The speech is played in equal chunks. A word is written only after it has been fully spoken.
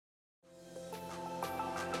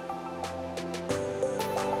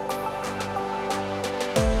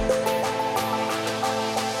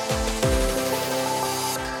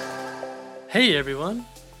Hey everyone,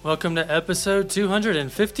 welcome to episode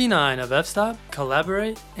 259 of F-Stop,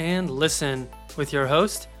 Collaborate, and Listen with your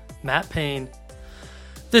host, Matt Payne.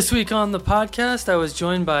 This week on the podcast, I was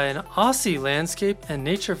joined by an Aussie landscape and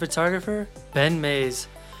nature photographer, Ben Mays.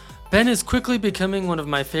 Ben is quickly becoming one of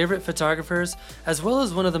my favorite photographers, as well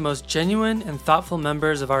as one of the most genuine and thoughtful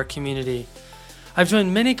members of our community. I've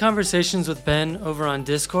joined many conversations with Ben over on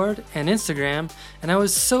Discord and Instagram, and I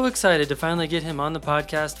was so excited to finally get him on the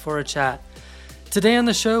podcast for a chat. Today on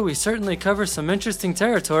the show, we certainly cover some interesting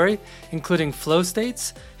territory, including flow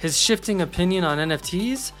states, his shifting opinion on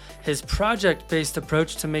NFTs, his project-based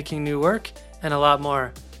approach to making new work, and a lot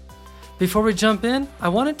more. Before we jump in, I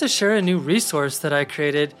wanted to share a new resource that I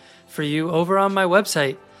created for you over on my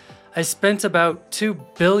website. I spent about 2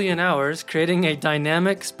 billion hours creating a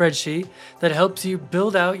dynamic spreadsheet that helps you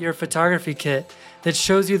build out your photography kit that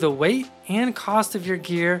shows you the weight and cost of your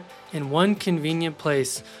gear in one convenient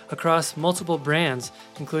place across multiple brands,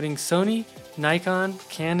 including Sony, Nikon,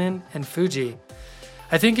 Canon, and Fuji.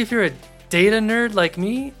 I think if you're a data nerd like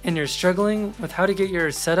me and you're struggling with how to get your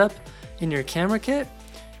setup in your camera kit,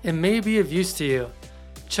 it may be of use to you.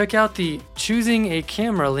 Check out the Choosing a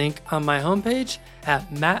Camera link on my homepage at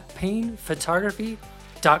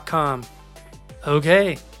mattpaynephotography.com.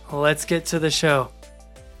 Okay, let's get to the show.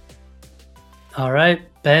 All right,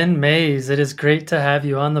 Ben Mays, it is great to have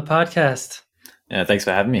you on the podcast. Yeah, thanks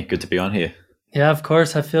for having me. Good to be on here. Yeah, of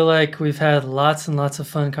course. I feel like we've had lots and lots of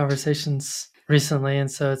fun conversations recently, and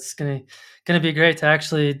so it's gonna be great to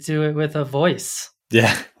actually do it with a voice.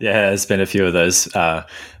 Yeah, there's been a few of those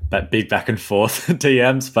big back and forth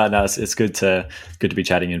DMs, but no, it's good to be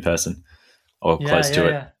chatting in person or close to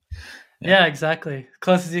it. Yeah, exactly.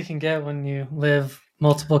 Close as you can get when you live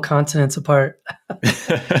multiple continents apart.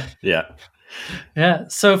 Yeah.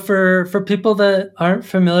 So for people that aren't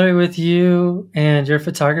familiar with you and your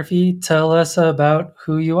photography, tell us about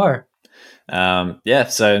who you are. So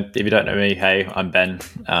if you don't know me, hey, I'm Ben.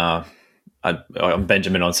 I'm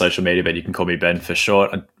Benjamin on social media, but you can call me Ben for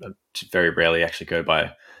short. I very rarely actually go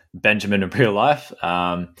by Benjamin in real life. So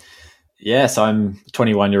I'm a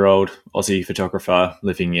 21-year-old Aussie photographer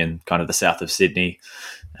living in kind of the south of Sydney,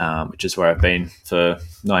 which is where I've been for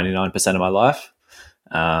 99% of my life.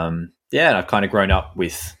 And I've kind of grown up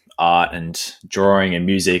with art and drawing and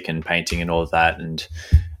music and painting and all of that. And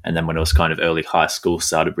then when it was kind of early high school,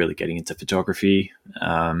 started really getting into photography.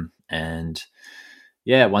 Once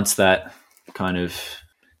that kind of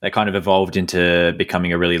evolved into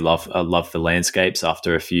becoming a love for landscapes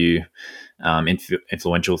after a few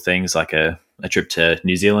influential things like a trip to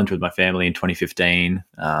New Zealand with my family in 2015,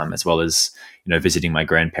 as well as visiting my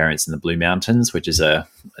grandparents in the Blue Mountains, which is a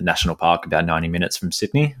national park about 90 minutes from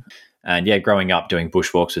Sydney. And growing up doing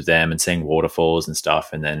bushwalks with them and seeing waterfalls and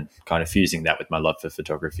stuff, and then kind of fusing that with my love for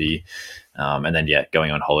photography, and then going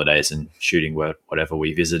on holidays and shooting whatever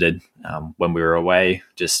we visited when we were away.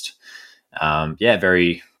 Just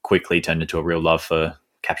very quickly turned into a real love for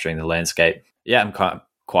capturing the landscape. I'm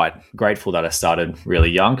quite grateful that I started really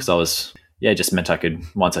young, because I was just meant I could,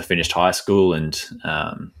 once I finished high school and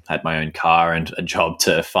had my own car and a job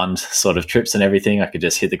to fund sort of trips and everything, I could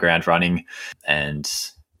just hit the ground running. And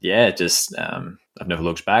I've never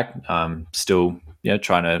looked back. Still,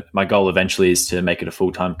 my goal eventually is to make it a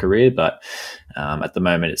full-time career, but at the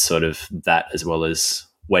moment it's sort of that, as well as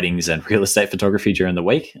weddings and real estate photography during the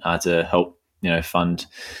week to help, fund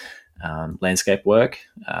landscape work.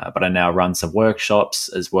 But I now run some workshops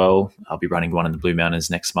as well. I'll be running one in the Blue Mountains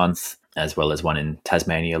next month, as well as one in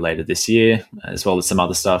Tasmania later this year, as well as some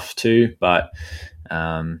other stuff too. But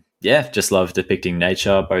just love depicting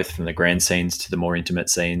nature, both from the grand scenes to the more intimate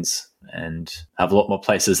scenes, and have a lot more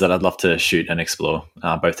places that I'd love to shoot and explore,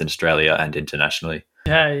 both in Australia and internationally.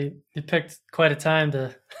 Yeah, you picked quite a time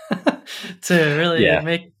to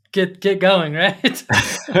really get going, right?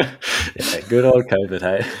 Good old COVID,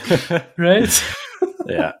 hey? Right?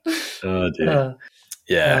 Yeah. Oh dear.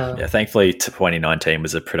 Thankfully, 2019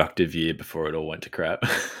 was a productive year before it all went to crap.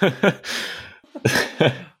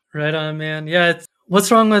 Right on, man. Yeah.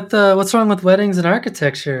 What's wrong with weddings and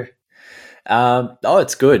architecture?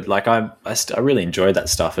 It's good. Like I really enjoy that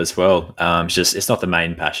stuff as well. It's not the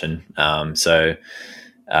main passion.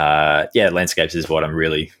 Landscapes is what I'm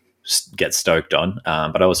really get stoked on.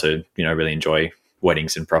 But I also, really enjoy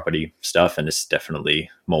weddings and property stuff, and it's definitely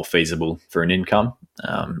more feasible for an income,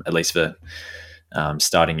 at least for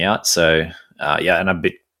starting out. So and I've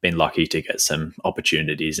been lucky to get some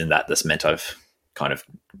opportunities in that. That's meant I've kind of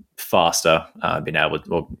faster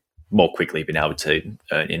more quickly been able to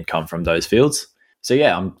earn income from those fields. So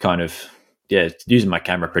I'm kind of using my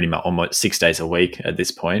camera pretty much almost 6 days a week at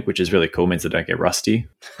this point, which is really cool. Means I don't get rusty.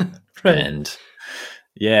 Right. And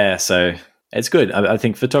yeah, so it's good. I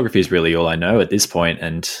think photography is really all I know at this point.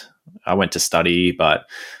 And I went to study, but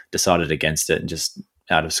decided against it, and just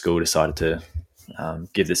out of school decided to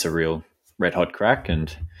give this a real red hot crack.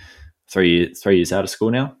 And 3 years out of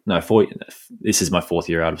school now. No, 4. This is my 4th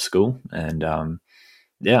year out of school, and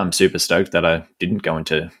yeah, I'm super stoked that I didn't go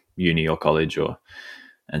into uni or college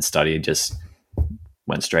and study. Just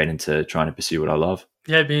went straight into trying to pursue what I love.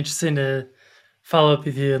 Yeah, it'd be interesting to follow up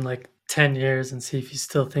with you in like 10 years and see if you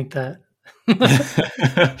still think that.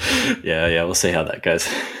 yeah, we'll see how that goes.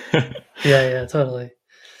 Yeah, totally.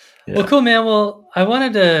 Yeah. Well, cool, man. Well, I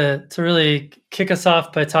wanted to really kick us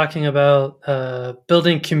off by talking about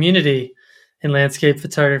building community in landscape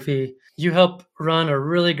photography. You help run a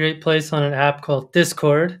really great place on an app called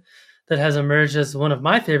Discord that has emerged as one of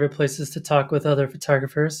my favorite places to talk with other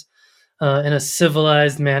photographers in a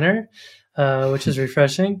civilized manner, which is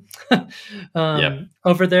refreshing.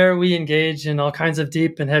 Over there, we engage in all kinds of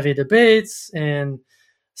deep and heavy debates, and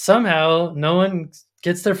somehow no one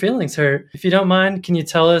gets their feelings hurt. If you don't mind, can you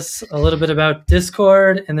tell us a little bit about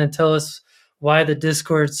Discord, and then tell us why the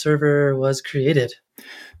Discord server was created?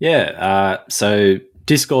 Yeah, so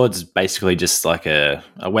Discord's basically just like a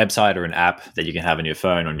website or an app that you can have on your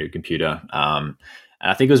phone, on your computer. And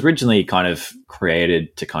I think it was originally kind of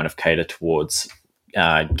created to kind of cater towards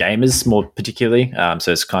gamers more particularly.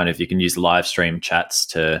 So it's kind of, you can use live stream chats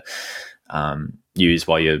to use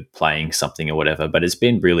while you're playing something or whatever, but it's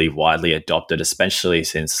been really widely adopted, especially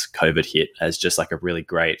since COVID hit, as just like a really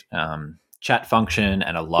great chat function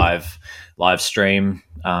and a live stream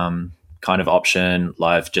kind of option,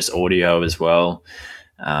 live just audio as well.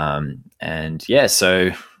 And yeah,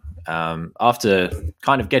 so after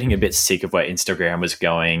kind of getting a bit sick of where Instagram was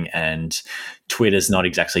going, and Twitter's not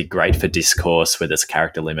exactly great for discourse with its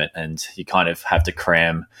character limit, and you kind of have to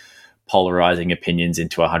cram polarizing opinions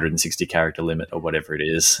into 160 character limit or whatever it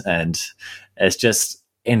is, and it just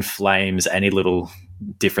inflames any little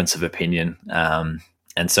difference of opinion.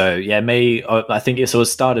 And so yeah, I think it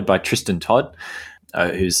was started by Tristan Todd,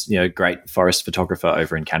 who's a great forest photographer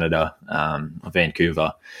over in Canada,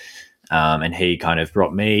 Vancouver, and he kind of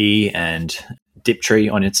brought me and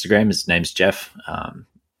Diptree on Instagram, his name's Jeff,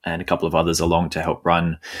 and a couple of others along to help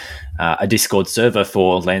run a Discord server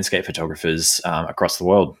for landscape photographers across the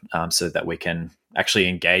world, so that we can actually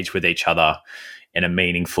engage with each other in a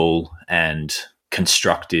meaningful and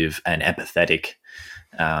constructive and empathetic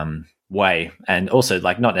way. And also,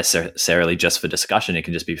 like, not necessarily just for discussion, it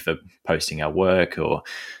can just be for posting our work or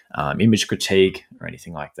image critique or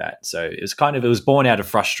anything like that. So it was born out of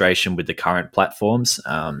frustration with the current platforms,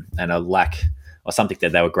 and a lack, or something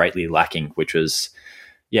that they were greatly lacking, which was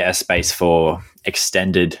a space for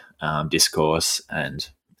extended discourse and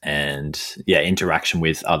interaction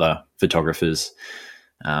with other photographers.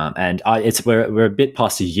 And we're a bit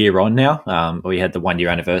past a year on now. We had the 1 year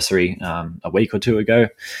anniversary a week or two ago,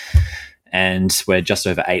 and we're just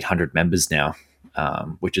over 800 members now,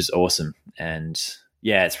 which is awesome. And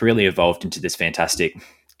yeah, it's really evolved into this fantastic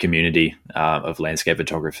community of landscape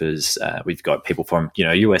photographers. We've got people from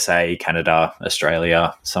USA, Canada,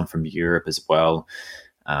 Australia, some from Europe as well.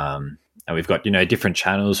 And we've got different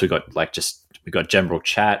channels. We've got general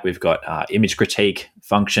chat. We've got image critique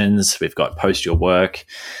functions. We've got post your work.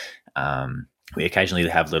 We occasionally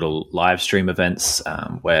have little live stream events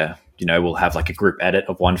where we'll have like a group edit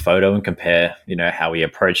of one photo and compare how we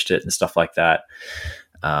approached it and stuff like that.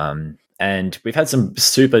 And we've had some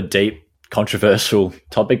super deep, controversial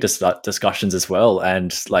topic discussions as well.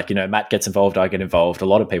 And Matt gets involved, I get involved, a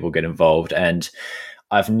lot of people get involved, and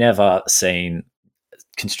I've never seen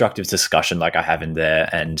constructive discussion like I have in there.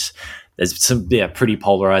 And there's some pretty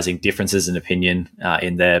polarizing differences in opinion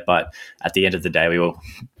in there, but at the end of the day, we will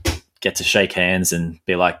get to shake hands and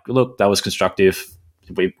be like, look, that was constructive.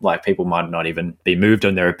 People might not even be moved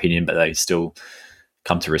on their opinion, but they still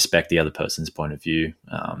come to respect the other person's point of view.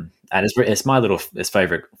 And it's my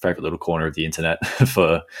favorite little corner of the internet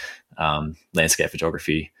for landscape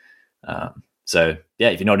photography. So yeah,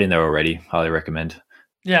 if you're not in there already, highly recommend.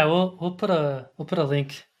 Yeah, we'll put a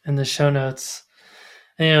link in the show notes.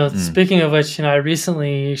 And, speaking of which, I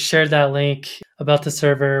recently shared that link about the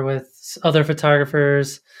server with other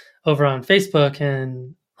photographers over on Facebook,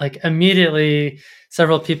 and immediately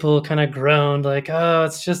several people kind of groaned like, oh,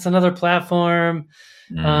 it's just another platform.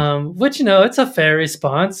 Which, it's a fair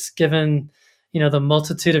response given, the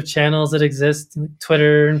multitude of channels that exist, like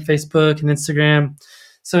Twitter and Facebook and Instagram.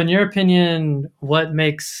 So in your opinion, what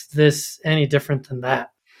makes this any different than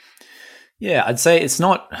that? Yeah, I'd say it's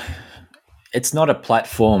not a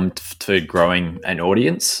platform for growing an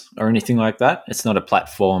audience or anything like that. It's not a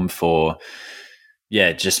platform for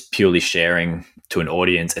just purely sharing to an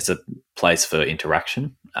audience. It's a place for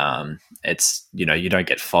interaction. It's, you don't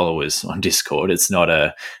get followers on Discord. It's not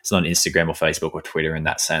Instagram or Facebook or Twitter in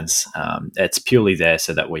that sense. It's purely there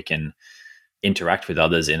so that we can interact with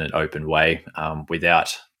others in an open way,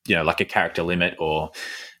 without, like a character limit or,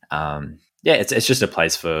 it's just a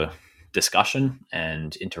place for discussion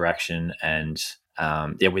and interaction and,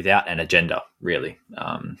 without an agenda, really.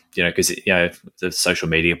 Because the social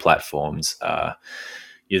media platforms,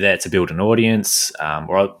 you're there to build an audience,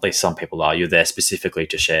 or at least some people are. You're there specifically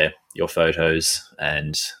to share your photos,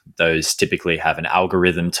 and those typically have an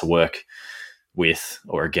algorithm to work with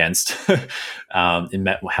or against.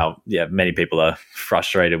 Many people are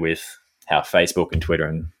frustrated with how Facebook and Twitter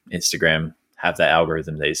and Instagram have that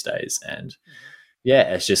algorithm these days, and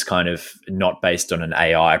it's just kind of not based on an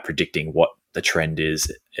AI predicting what the trend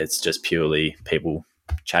is. It's just purely people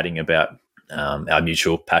chatting about our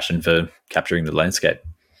mutual passion for capturing the landscape.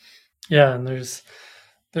 Yeah, and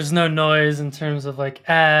there's no noise in terms of like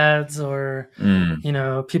ads or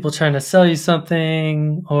people trying to sell you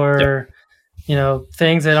something or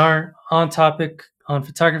things that aren't on topic on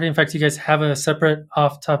photography. In fact, you guys have a separate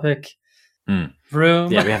off-topic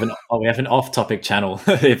room. Yeah, we have an off-topic channel.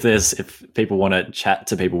 if people want to chat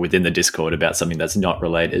to people within the Discord about something that's not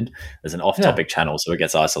related, there's an off-topic channel, so it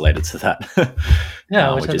gets isolated to that.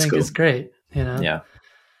 Which I think is great. Yeah.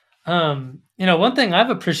 One thing I've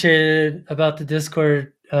appreciated about the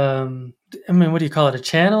Discord, what do you call it? A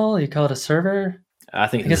channel? You call it a server? I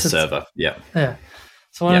think it's a server. Yeah. Yeah.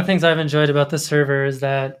 So one of the things I've enjoyed about the server is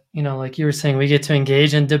that, like you were saying, we get to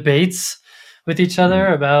engage in debates with each other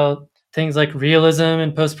about things like realism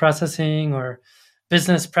and post-processing or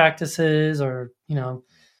business practices or,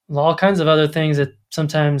 all kinds of other things that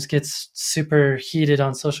sometimes gets super heated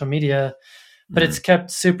on social media, but it's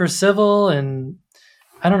kept super civil. And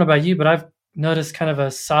I don't know about you, but I've noticed kind of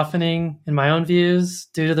a softening in my own views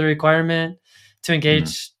due to the requirement to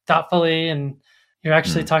engage thoughtfully, and you're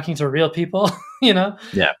actually talking to real people,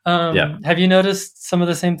 Have you noticed some of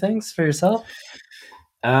the same things for yourself?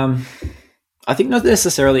 I think not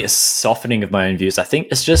necessarily a softening of my own views. I think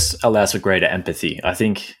it's just allows for greater empathy. I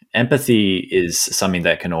think empathy is something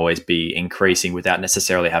that can always be increasing without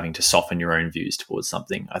necessarily having to soften your own views towards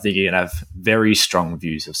something. I think you can have very strong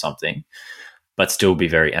views of something, but still be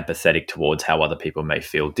very empathetic towards how other people may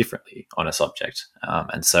feel differently on a subject. I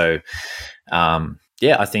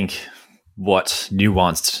think what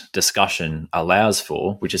nuanced discussion allows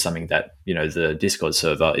for, which is something that, the Discord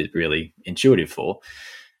server is really intuitive for,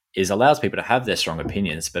 is allows people to have their strong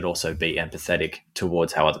opinions, but also be empathetic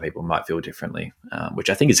towards how other people might feel differently, which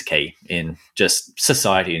I think is key in just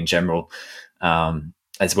society in general,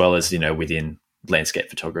 as well as, within landscape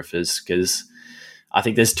photographers, because I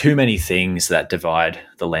think there's too many things that divide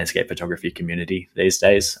the landscape photography community these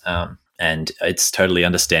days. And it's totally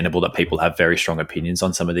understandable that people have very strong opinions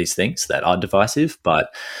on some of these things that are divisive.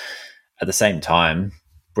 But at the same time,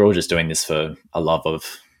 we're all just doing this for a love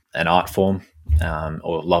of an art form,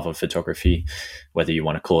 or love of photography, whether you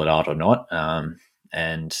want to call it art or not. I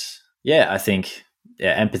think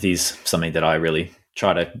empathy is something that I really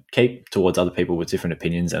try to keep towards other people with different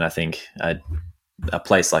opinions. And I think a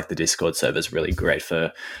place like the Discord server is really great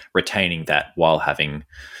for retaining that while having,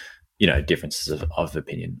 differences of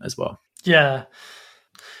opinion as well. Yeah.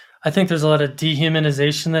 I think there's a lot of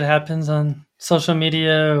dehumanization that happens on social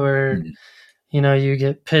media where, you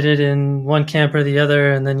get pitted in one camp or the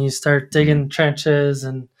other, and then you start digging trenches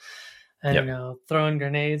and throwing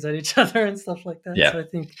grenades at each other and stuff like that. So I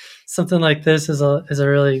think something like this is a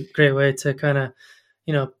really great way to kind of,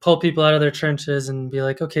 pull people out of their trenches and be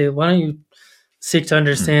like, okay, why don't you seek to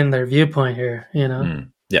understand their viewpoint here,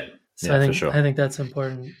 So I think that's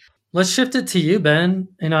important. Let's shift it to you, Ben.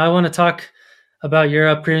 I want to talk about your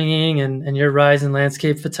upbringing and your rise in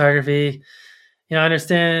landscape photography. I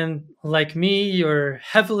understand, like me, you're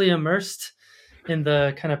heavily immersed in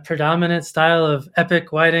the kind of predominant style of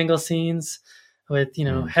epic wide-angle scenes with,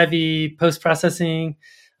 heavy post-processing.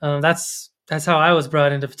 That's how I was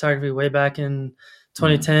brought into photography way back in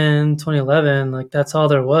 2010, 2011. Like, that's all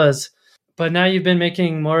there was. But now you've been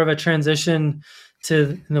making more of a transition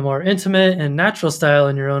to the more intimate and natural style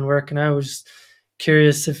in your own work. And I was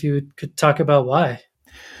curious if you could talk about why.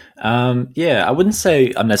 I wouldn't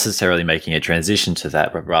say I'm necessarily making a transition to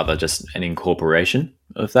that, but rather just an incorporation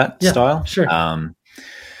of that style. Sure. I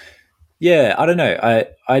don't know.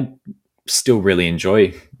 I still really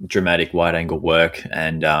enjoy dramatic wide angle work,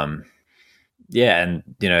 and I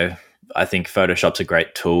think Photoshop's a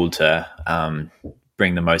great tool to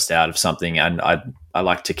bring the most out of something, and I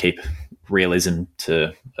like to keep realism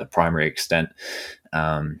to a primary extent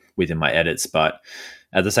within my edits, but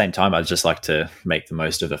at the same time, I just like to make the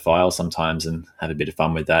most of a file sometimes and have a bit of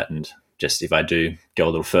fun with that. And just if I do go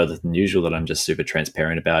a little further than usual, that I'm just super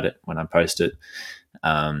transparent about it when I post it.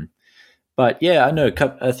 But yeah, I know.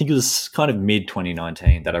 I think it was kind of mid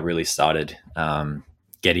 2019 that I really started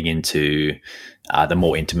getting into the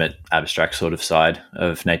more intimate, abstract sort of side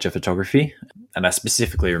of nature photography. And I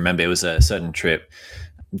specifically remember it was a certain trip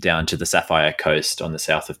down to the Sapphire Coast on the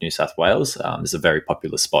south of New South Wales. There's a very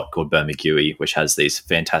popular spot called Bermagui, which has these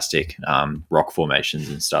fantastic rock formations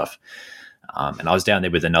and stuff. And I was down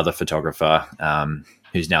there with another photographer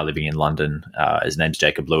who's now living in London. His name's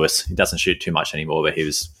Jacob Lewis. He doesn't shoot too much anymore, but he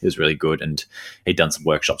was really good. And he'd done some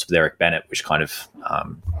workshops with Eric Bennett, which kind of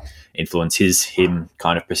influenced him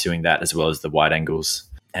kind of pursuing that, as well as the wide angles.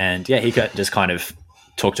 And yeah, he just kind of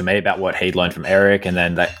talked to me about what he'd learned from Eric, and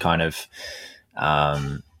then that kind of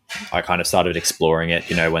I kind of started exploring it,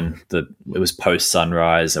 when it was post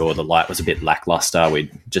sunrise or the light was a bit lackluster.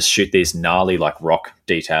 We'd just shoot these gnarly like rock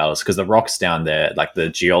details, because the rocks down there, like the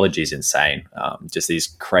geology is insane. Just these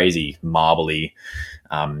crazy marbly,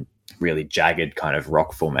 really jagged kind of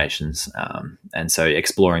rock formations. And so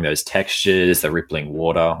exploring those textures, the rippling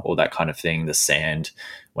water, all that kind of thing, the sand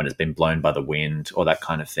when it's been blown by the wind, all that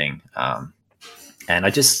kind of thing. And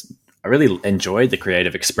I really enjoyed the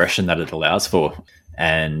creative expression that it allows for,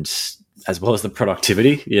 and as well as the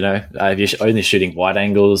productivity. If you're only shooting wide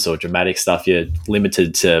angles or dramatic stuff, you're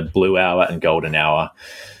limited to blue hour and golden hour,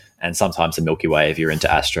 and sometimes the Milky Way if you're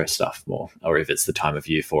into astro stuff more, or if it's the time of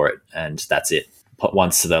year for it, and that's it.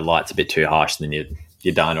 Once the light's a bit too harsh, then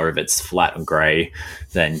you're done, or if it's flat and grey,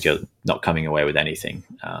 then you're not coming away with anything.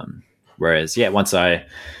 Whereas, once I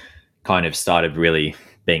kind of started really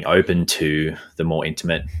being open to the more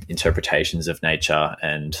intimate interpretations of nature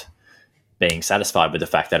and being satisfied with the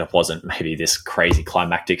fact that it wasn't maybe this crazy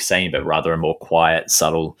climactic scene, but rather a more quiet,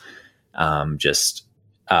 subtle,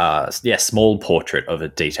 small portrait of a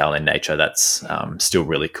detail in nature that's still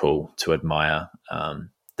really cool to admire.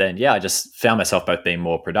 Then, I just found myself both being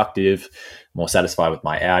more productive, more satisfied with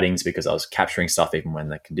my outings, because I was capturing stuff even when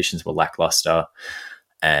the conditions were lackluster.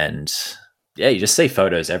 And you just see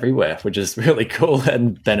photos everywhere, which is really cool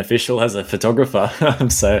and beneficial as a photographer.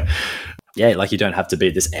 So, you don't have to be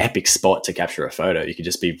at this epic spot to capture a photo. You could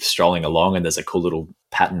just be strolling along and there's a cool little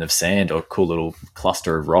pattern of sand or a cool little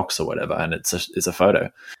cluster of rocks or whatever, and it's a photo.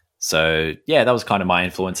 So, that was kind of my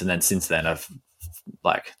influence. And then since then, I've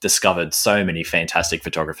discovered so many fantastic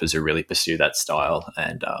photographers who really pursue that style.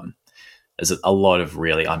 And there's a lot of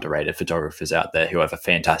really underrated photographers out there who have a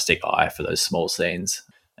fantastic eye for those small scenes.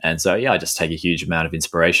 And so, I just take a huge amount of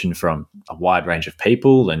inspiration from a wide range of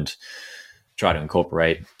people and try to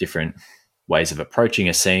incorporate different ways of approaching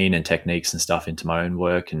a scene and techniques and stuff into my own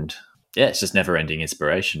work. And it's just never ending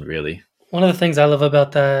inspiration, really. One of the things I love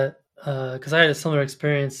about that, because I had a similar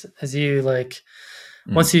experience as you,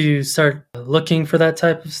 once you start looking for that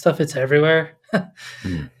type of stuff, it's everywhere.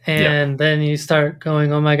 And then you start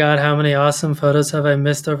going, oh my God, how many awesome photos have I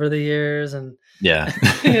missed over the years? And,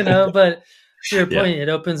 but to your point, it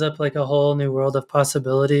opens up like a whole new world of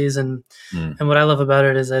possibilities. And what I love about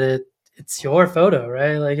it is that it's your photo,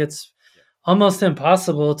 right? Like it's almost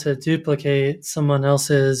impossible to duplicate someone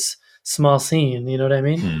else's small scene. You know what I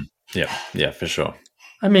mean? Yeah, for sure.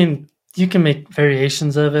 I mean, you can make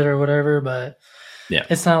variations of it or whatever, but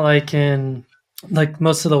it's not like in like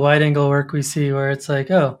most of the wide angle work we see where it's like,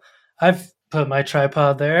 oh, I've put my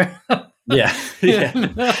tripod there.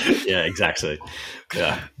 Exactly.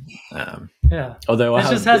 Although it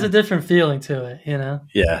just has a different feeling to it,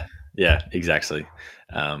 Yeah, exactly.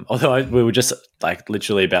 Although we were just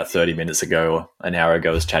literally about 30 minutes ago, or an hour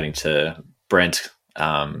ago, I was chatting to Brent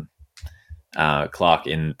Clark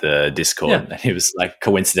in the Discord, and he was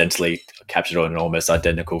coincidentally captured on an almost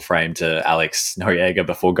identical frame to Alex Noriega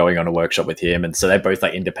before going on a workshop with him. And so they both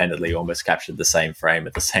independently almost captured the same frame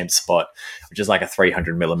at the same spot, which is a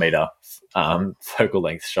 300 millimeter focal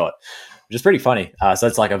length shot, which is pretty funny. So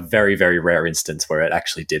it's a very, very rare instance where it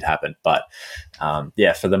actually did happen. But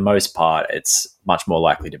for the most part, it's much more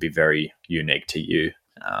likely to be very unique to you,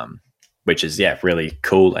 which is, really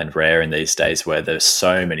cool and rare in these days where there's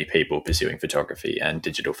so many people pursuing photography, and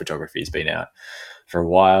digital photography has been out for a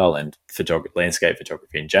while, and landscape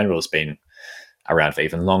photography in general has been around for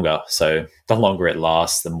even longer. So the longer it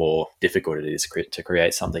lasts, the more difficult it is to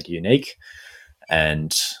create something unique.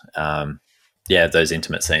 And those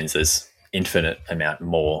intimate scenes, there's infinite amount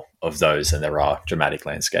more of those than there are dramatic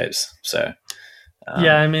landscapes. So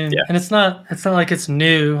and it's not like it's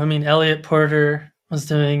new. I mean, Elliot Porter was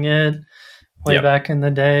doing it way back in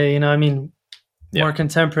the day. more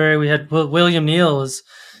contemporary. We had William Neal was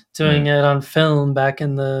doing it on film back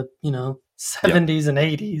in the 70s and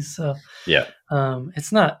 80s. So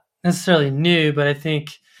it's not necessarily new, but I think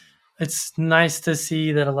it's nice to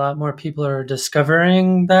see that a lot more people are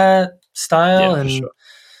discovering that style. And sure.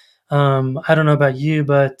 I don't know about you,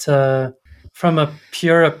 but from a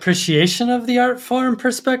pure appreciation of the art form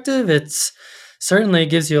perspective, it's certainly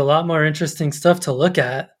gives you a lot more interesting stuff to look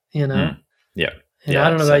at, Yeah. And I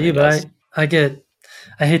don't know about you, but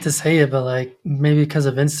I hate to say it, but like maybe because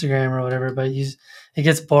of Instagram or whatever, but it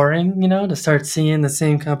gets boring, to start seeing the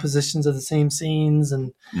same compositions of the same scenes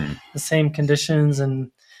and the same conditions.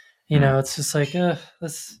 And, it's just like,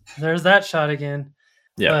 there's that shot again.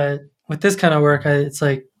 Yeah. But with this kind of work, it's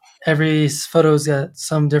like every photo's got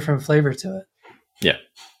some different flavor to it. Yeah.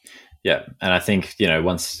 Yeah. And I think,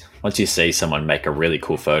 once you see someone make a really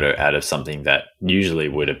cool photo out of something that usually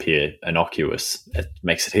would appear innocuous, it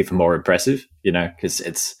makes it even more impressive, because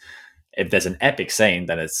if there's an epic scene,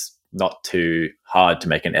 then it's not too hard to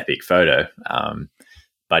make an epic photo.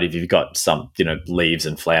 But if you've got some, leaves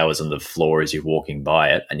and flowers on the floor as you're walking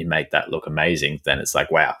by it and you make that look amazing, then it's like,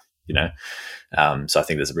 wow, So I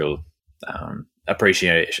think there's a real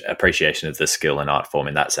appreciation of the skill and art form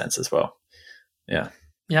in that sense as well. Yeah.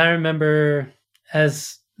 Yeah, I remember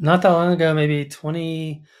as not that long ago, maybe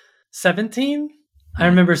 2017, I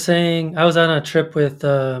remember saying I was on a trip with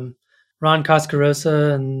Ron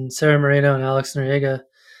Coscarosa and Sarah Moreno and Alex Noriega.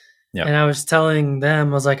 Yep. And I was telling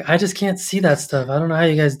them, I was like, I just can't see that stuff. I don't know how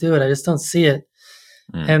you guys do it. I just don't see it.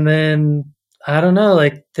 And then, I don't know,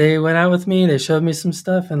 like they went out with me, they showed me some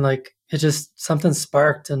stuff and like it just, something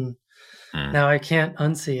sparked and now I can't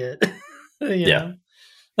unsee it. Yeah.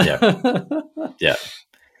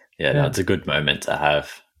 No, it's a good moment to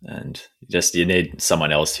have. And you need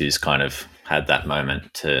someone else who's kind of had that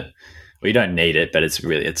moment well, you don't need it, but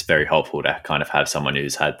it's very helpful to kind of have someone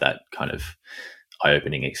who's had that kind of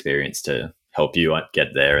eye-opening experience to help you get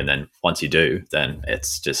there. And then once you do, then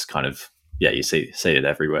it's just kind of, you see it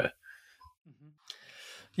everywhere.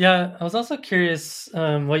 Yeah. I was also curious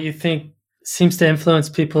what you think seems to influence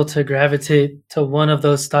people to gravitate to one of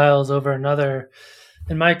those styles over another.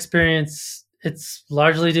 In my experience, it's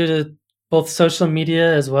largely due to both social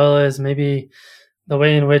media as well as maybe the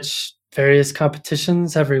way in which various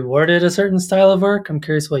competitions have rewarded a certain style of work. I'm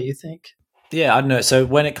curious what you think. Yeah, I don't know. So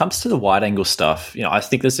when it comes to the wide angle stuff, I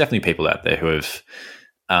think there's definitely people out there who have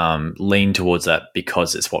leaned towards that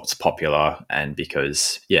because it's what's popular and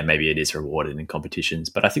because, maybe it is rewarded in competitions.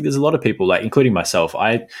 But I think there's a lot of people, like including myself,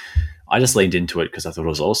 I just leaned into it because I thought it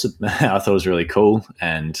was awesome. I thought it was really cool.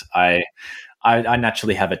 And I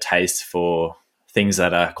naturally have a taste for things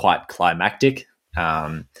that are quite climactic.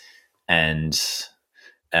 And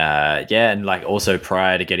like also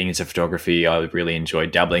prior to getting into photography, I really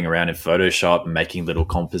enjoyed dabbling around in Photoshop and making little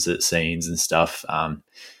composite scenes and stuff.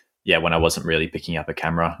 When I wasn't really picking up a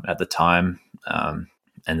camera at the time. And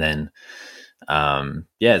then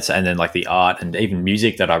like the art and even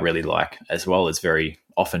music that I really like as well is very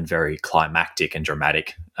often very climactic and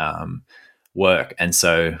dramatic work. And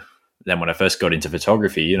so then when I first got into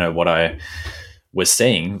photography, what I was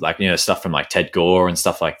seeing, like, stuff from like Ted Gore and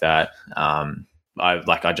stuff like that, I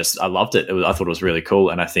loved it. I thought it was really cool.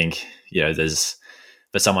 And I think, there's,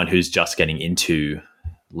 for someone who's just getting into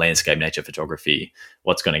landscape nature photography,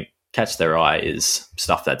 what's going to catch their eye is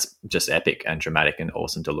stuff that's just epic and dramatic and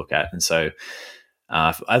awesome to look at. And so,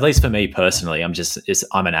 at least for me personally,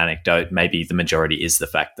 I'm an anecdote. Maybe the majority is the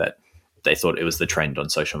fact that they thought it was the trend on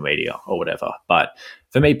social media or whatever. But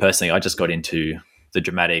for me personally, I just got into the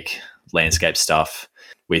dramatic landscape stuff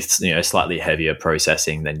with, slightly heavier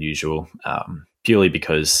processing than usual, purely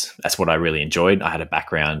because that's what I really enjoyed. I had a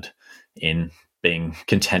background in being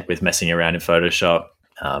content with messing around in Photoshop.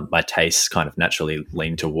 My tastes kind of naturally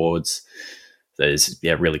lean towards those,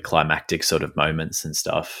 really climactic sort of moments and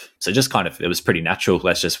stuff. So just kind of, it was pretty natural.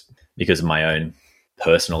 That's just because of my own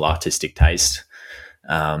personal artistic taste,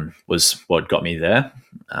 was what got me there.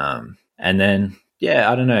 And then,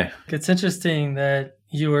 I don't know. It's interesting that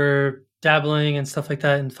you were dabbling and stuff like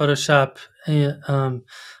that in Photoshop. I'm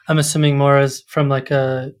assuming more as from like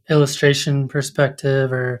a illustration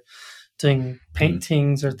perspective or doing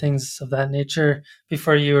paintings or things of that nature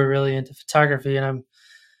before you were really into photography. And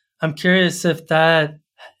I'm curious if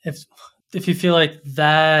you feel like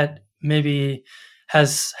that maybe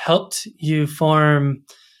has helped you form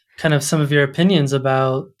kind of some of your opinions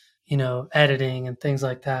about, editing and things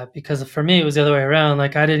like that. Because for me, it was the other way around.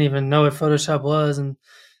 Like I didn't even know what Photoshop was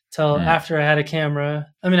until after I had a camera.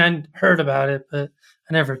 I mean, I heard about it, but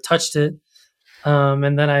I never touched it.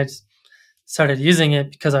 And then I started using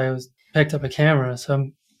it because I picked up a camera. So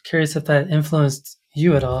I'm curious if that influenced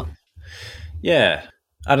you at all. Yeah,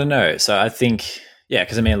 I don't know. So I think, yeah,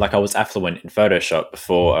 because I mean, like I was affluent in Photoshop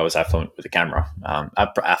before I was affluent with the camera.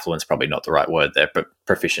 Affluent's probably not the right word there, but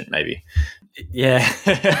proficient maybe. Yeah,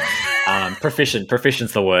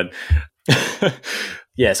 Proficient's the word.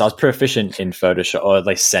 Yeah, so I was proficient in Photoshop, or at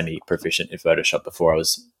least semi-proficient in Photoshop before I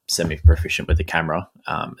was semi-proficient with the camera.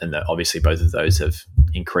 And obviously both of those have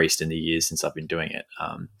increased in the years since I've been doing it.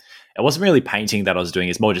 It wasn't really painting that I was doing.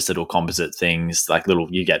 It's more just little composite things, like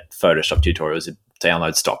you get Photoshop tutorials, you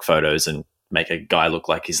download stock photos and make a guy look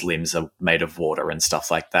like his limbs are made of water and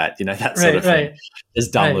stuff like that. That sort of thing.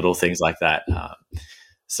 Just dumb little things like that.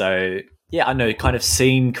 So yeah, I know kind of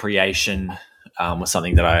scene creation was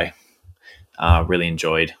something that I really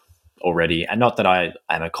enjoyed already. And not that I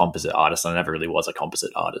am a composite artist. I never really was a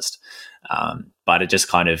composite artist. But it just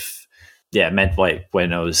kind of, meant like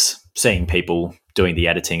when I was seeing people doing the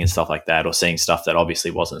editing and stuff like that, or seeing stuff that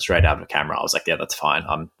obviously wasn't straight out of camera, I was like, yeah, that's fine.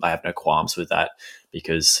 I have no qualms with that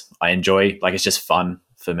because I enjoy, like, it's just fun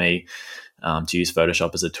for me to use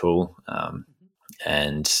Photoshop as a tool.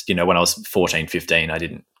 And, when I was 14, 15, I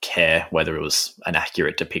didn't care whether it was an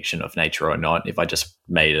accurate depiction of nature or not. If I just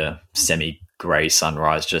made a semi-grey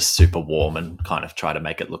sunrise, just super warm and kind of try to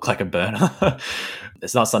make it look like a burner.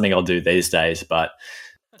 It's not something I'll do these days, but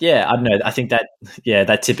yeah, I don't know. I think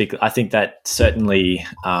that certainly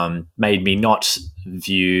made me not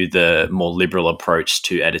view the more liberal approach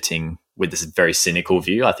to editing with this very cynical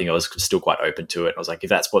view. I think I was still quite open to it. I was like, if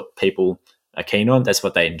that's what people are keen on, that's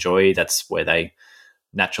what they enjoy, that's where they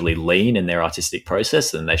naturally lean in their artistic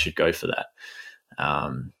process, then they should go for that.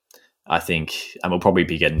 I think, and we'll probably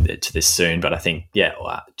be getting to this soon, but I think,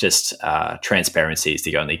 just transparency is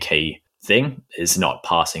the only key thing, is not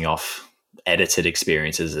passing off edited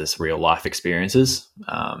experiences as real life experiences,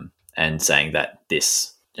 and saying that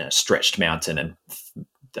this stretched mountain and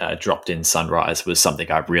dropped in sunrise was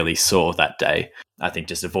something I really saw that day. I think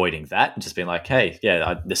just avoiding that and just being like, hey,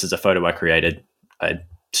 this is a photo I created. I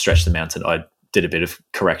stretched the mountain. I did a bit of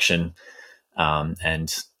correction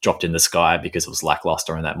and dropped in the sky because it was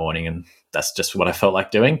lackluster in that morning, and that's just what I felt like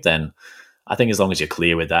doing. Then I think as long as you're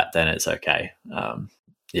clear with that, then it's okay.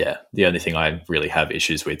 The only thing I really have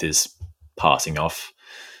issues with is passing off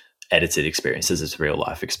edited experiences as real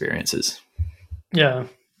life experiences. Yeah,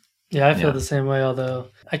 I feel the same way, although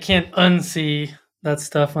I can't unsee that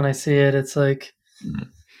stuff when I see it. It's like,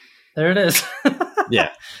 there it is.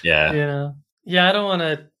 Yeah. I don't want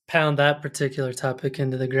to pound that particular topic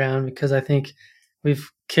into the ground because I think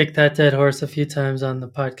we've kicked that dead horse a few times on the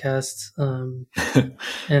podcast.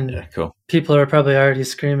 And cool. People are probably already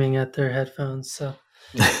screaming at their headphones. So,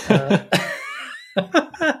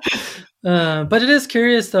 but it is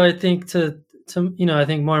curious though, I think to, I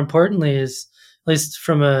think more importantly is, at least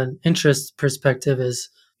from an interest perspective, is,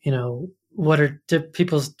 what are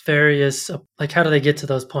people's various, like, how do they get to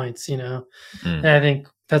those points, And I think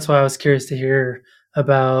that's why I was curious to hear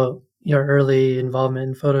about your early involvement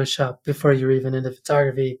in Photoshop before you were even into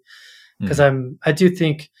photography. Because I do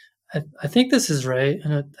think, I think this is right.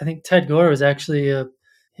 And I think Ted Gore was actually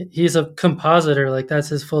he's a compositor, like that's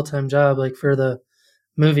his full-time job, like for the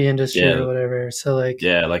movie industry or whatever. So like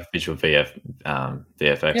visual VFX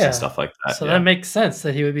and stuff like that. So that makes sense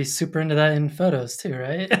that he would be super into that in photos too,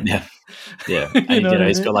 right? Yeah. And,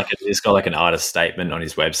 he's got like an artist statement on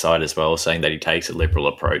his website as well, saying that he takes a liberal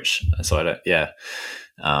approach. So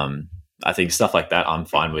I think stuff like that I'm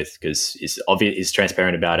fine with because he's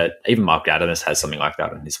transparent about it. Even Mark Adams has something like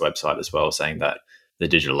that on his website as well, saying that the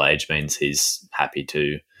digital age means he's happy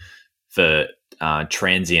for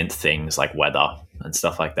transient things like weather and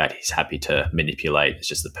stuff like that, he's happy to manipulate. It's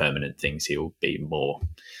just the permanent things he'll be more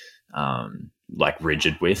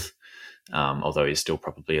rigid with, although he's still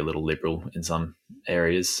probably a little liberal in some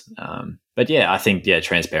areas. But I think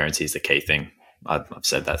transparency is the key thing. I've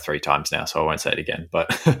said that 3 times now, so I won't say it again. But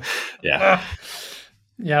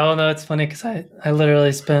well, no, it's funny because I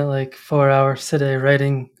literally spent like 4 hours today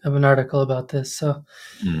writing an article about this. So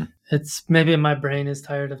it's maybe my brain is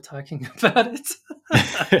tired of talking about it.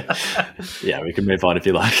 We can move on if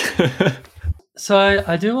you like. So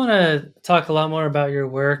I do want to talk a lot more about your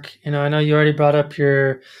work. I know you already brought up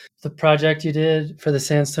the project you did for the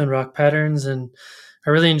sandstone rock patterns, and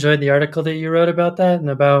I really enjoyed the article that you wrote about that and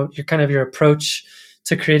about your approach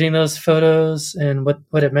to creating those photos and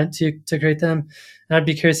what it meant to create them. And I'd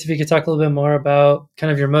be curious if you could talk a little bit more about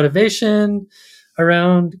kind of your motivation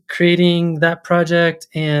around creating that project,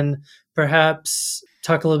 and perhaps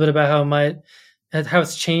talk a little bit about how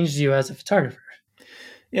it's changed you as a photographer.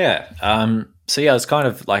 So it was kind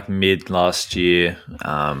of like mid last year.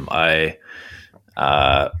 I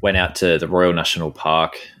Went out to the Royal National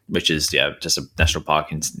Park, which is just a national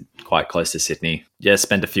park in quite close to Sydney. Yeah,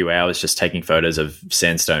 spent a few hours just taking photos of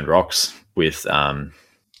sandstone rocks with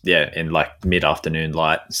in like mid-afternoon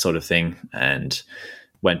light sort of thing, and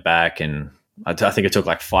went back and I think it took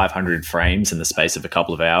like 500 frames in the space of a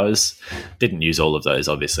couple of hours. Didn't use all of those,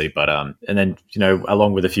 obviously, but and then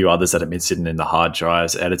along with a few others that have been sitting in the hard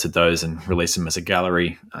drives, edited those and released them as a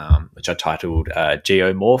gallery, which I titled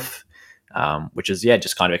Geomorph, which is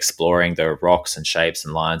just kind of exploring the rocks and shapes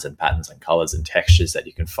and lines and patterns and colors and textures that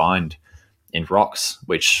you can find in rocks,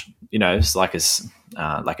 which is like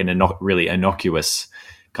really innocuous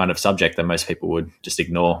kind of subject that most people would just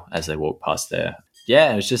ignore as they walk past there.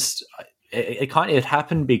 Yeah, it was just it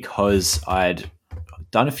happened because I'd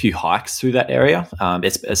done a few hikes through that area.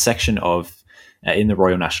 It's a section of in the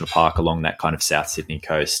Royal National Park along that kind of South Sydney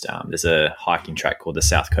coast. There's a hiking track called the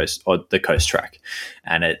South Coast or the Coast Track,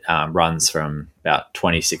 and it runs from about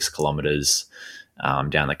 26 kilometres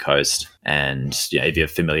down the coast. And if you're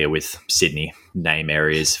familiar with Sydney name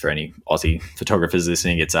areas, for any Aussie photographers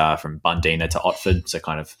listening, it's from Bundeena to Otford, so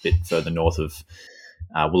kind of a bit further north of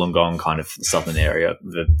Wollongong, kind of southern area,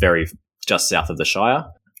 very just south of the Shire.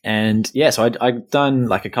 And so I'd done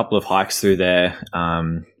like a couple of hikes through there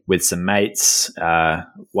with some mates.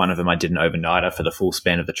 One of them I did an overnighter for the full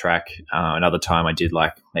span of the track. Another time I did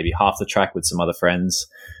like maybe half the track with some other friends,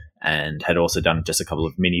 and had also done just a couple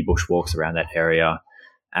of mini bushwalks around that area.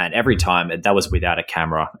 And every time, that was without a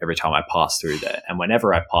camera, every time I passed through there. And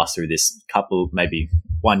whenever I passed through this couple, maybe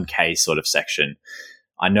 1K sort of section,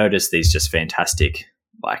 I noticed these just fantastic,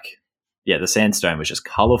 the sandstone was just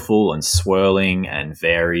colorful and swirling and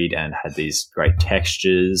varied and had these great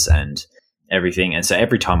textures and everything. And so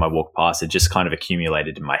every time I walked past, it just kind of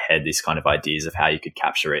accumulated in my head these kind of ideas of how you could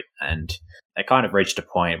capture it. And it kind of reached a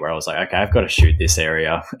point where I was like, okay, I've got to shoot this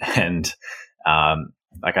area. And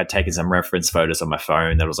I'd taken some reference photos on my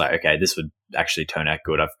phone that was like, okay, this would actually turn out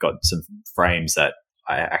good. I've got some frames that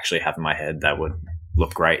I actually have in my head that would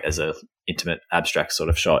look great as a intimate abstract sort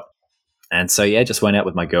of shot. And so, just went out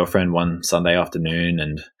with my girlfriend one Sunday afternoon,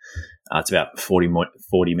 and it's about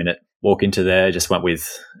 40-minute walk into there. Just went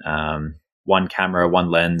with one camera, one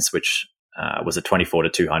lens, which was a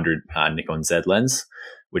 24-200 Nikon Z lens,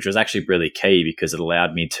 which was actually really key because it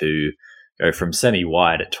allowed me to go from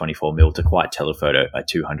semi-wide at 24mm to quite telephoto at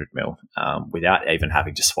 200mm without even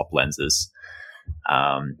having to swap lenses.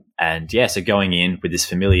 So going in with this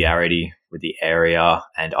familiarity with the area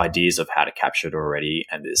and ideas of how to capture it already,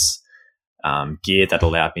 and this gear that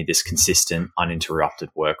allowed me this consistent, uninterrupted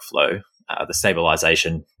workflow. The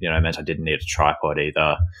stabilization, meant I didn't need a tripod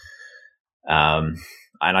either. And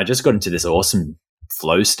I just got into this awesome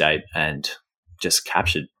flow state and just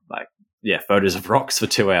captured photos of rocks for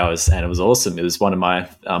 2 hours, and it was awesome. It was one of my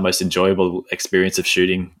most enjoyable experience of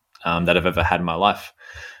shooting that I've ever had in my life.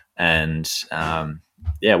 And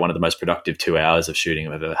one of the most productive 2 hours of shooting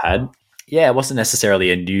I've ever had. It wasn't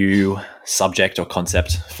necessarily a new subject or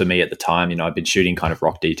concept for me at the time. I've been shooting kind of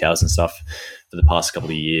rock details and stuff for the past couple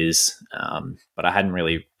of years, but I hadn't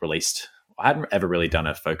ever really done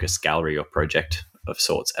a focused gallery or project of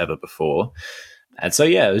sorts ever before. And so,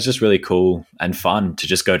 it was just really cool and fun to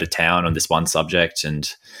just go to town on this one subject, and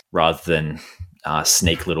rather than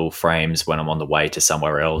sneak little frames when I'm on the way to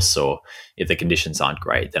somewhere else, or if the conditions aren't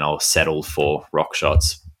great, then I'll settle for rock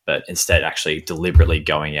shots. But instead actually deliberately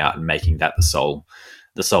going out and making that the sole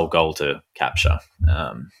goal to capture.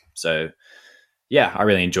 I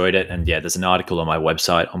really enjoyed it. And there's an article on my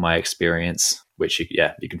website on my experience, which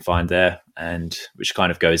you can find there, and which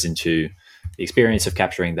kind of goes into the experience of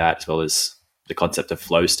capturing that, as well as the concept of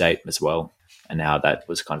flow state as well, and how that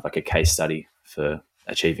was kind of like a case study for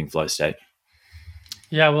achieving flow state.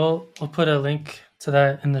 Yeah, we'll put a link to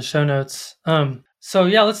that in the show notes.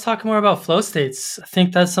 Let's talk more about flow states. I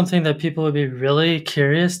think that's something that people would be really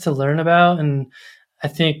curious to learn about. And I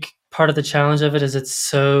think part of the challenge of it is it's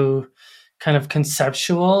so kind of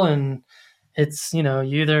conceptual, and it's, you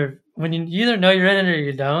either know you're in it or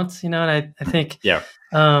you don't, and I think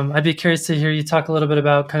I'd be curious to hear you talk a little bit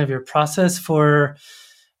about kind of your process for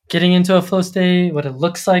getting into a flow state, what it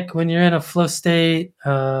looks like when you're in a flow state.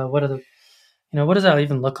 What does that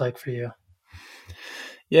even look like for you?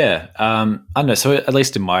 I don't know. So at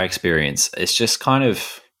least in my experience, it's just kind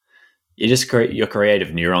of, your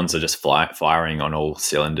creative neurons are just firing on all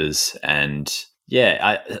cylinders. And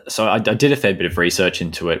I did a fair bit of research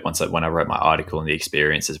into it when I wrote my article and the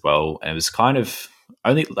experience as well. And it was kind of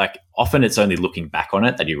only often it's only looking back on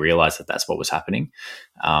it that you realize that that's what was happening.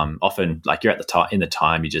 Often you're at the in the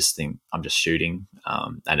time, you just think I'm just shooting,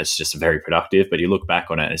 and it's just very productive, but you look back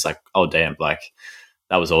on it and it's like, oh damn,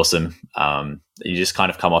 that was awesome. you just kind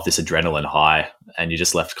of come off this adrenaline high, and you're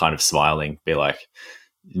just left kind of smiling, be like,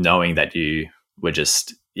 knowing that you were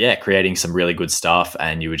just creating some really good stuff,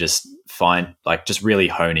 and you were just just really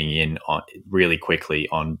honing in on really quickly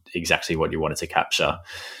on exactly what you wanted to capture.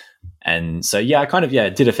 And so I kind of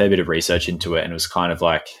did a fair bit of research into it, and it was kind of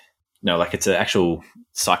like, like it's an actual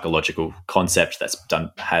psychological concept that's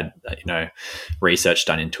had research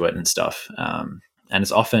done into it and stuff, and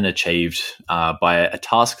it's often achieved by a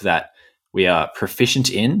task that we are proficient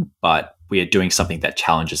in, but we are doing something that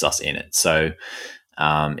challenges us in it. So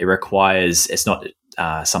it's not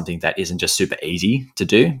something that isn't just super easy to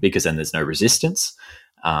do, because then there's no resistance.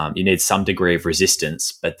 You need some degree of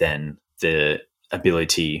resistance, but then the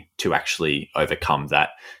ability to actually overcome that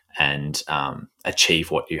and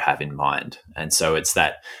achieve what you have in mind. And so it's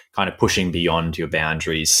that kind of pushing beyond your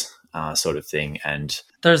boundaries sort of thing. And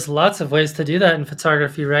there's lots of ways to do that in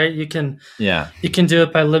photography, right? You can do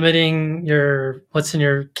it by limiting what's in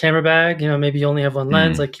your camera bag. Maybe you only have one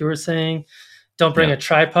lens, like you were saying. Don't bring a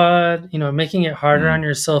tripod, making it harder on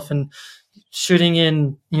yourself, and shooting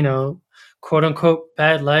in, quote unquote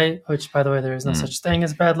bad light, which, by the way, there is no such thing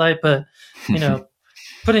as bad light, but,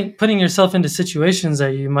 putting yourself into situations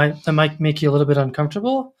that might make you a little bit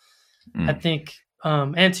uncomfortable. I think,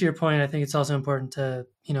 and to your point, I think it's also important to,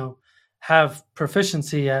 have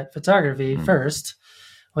proficiency at photography first,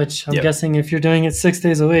 which I'm guessing if you're doing it 6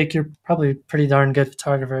 days a week, you're probably a pretty darn good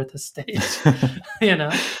photographer at this stage,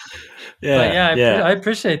 I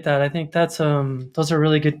appreciate that. I think that's those are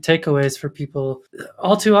really good takeaways for people.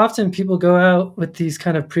 All too often, people go out with these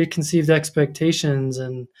kind of preconceived expectations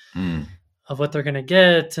and of what they're going to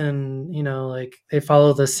get, and like they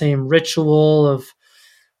follow the same ritual of,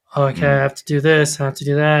 I have to do this, I have to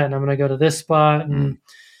do that, and I'm going to go to this spot, and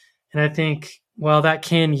I think while that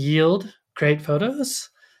can yield great photos,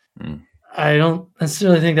 I don't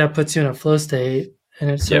necessarily think that puts you in a flow state, and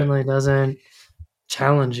it certainly doesn't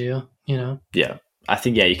challenge you. I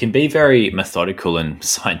think you can be very methodical and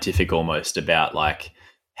scientific almost about like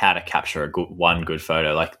how to capture one good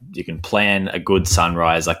photo. Like you can plan a good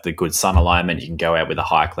sunrise, like the good sun alignment. You can go out with a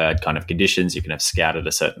high cloud kind of conditions. You can have scouted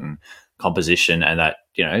a certain composition, and that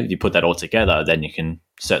if you put that all together, then you can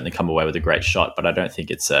certainly come away with a great shot. But I don't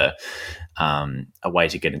think it's a way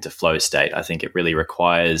to get into flow state. I think it really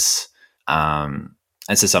requires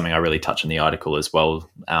and so something I really touch in the article as well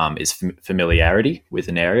is familiarity with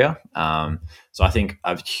an area. So I think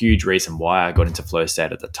a huge reason why I got into flow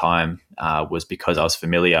state at the time was because I was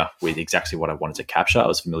familiar with exactly what I wanted to capture. I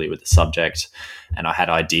was familiar with the subject, and I had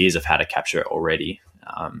ideas of how to capture it already.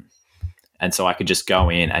 And so I could just go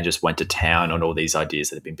in and just went to town on all these ideas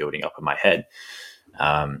that had been building up in my head.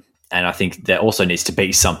 And I think there also needs to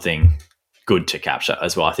be something good to capture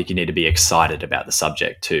as well. I think you need to be excited about the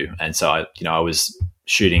subject too. And so I was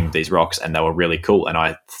shooting these rocks, and they were really cool, and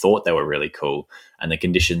I thought they were really cool, and the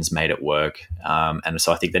conditions made it work. And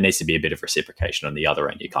so I think there needs to be a bit of reciprocation on the other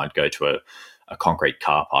end. You can't go to a concrete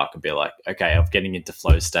car park and be like, okay, I'm getting into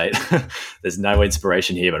flow state. There's no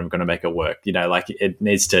inspiration here, but I'm going to make it work. Like it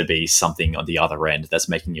needs to be something on the other end that's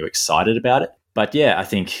making you excited about it. But I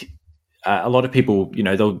think a lot of people,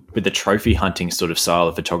 they'll, with the trophy hunting sort of style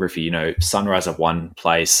of photography, sunrise at one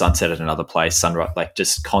place, sunset at another place, sunrise, like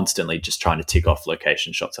just constantly just trying to tick off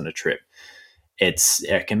location shots on a trip. It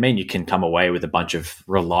can mean you can come away with a bunch of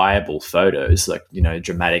reliable photos, like,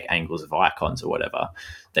 dramatic angles of icons or whatever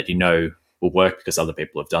that, will work because other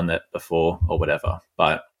people have done that before or whatever.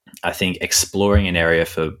 But I think exploring an area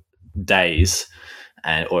for days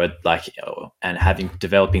and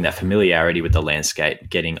developing that familiarity with the landscape,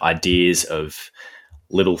 getting ideas of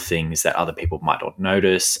little things that other people might not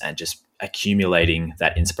notice, and just accumulating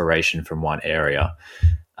that inspiration from one area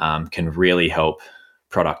can really help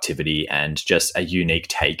productivity and just a unique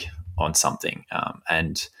take on something.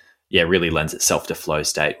 Really lends itself to flow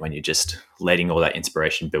state when you're just letting all that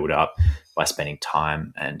inspiration build up by spending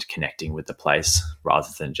time and connecting with the place rather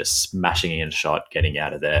than just smashing in a shot, getting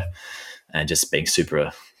out of there, and just being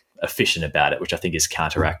super efficient about it, which I think is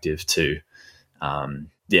counteractive to,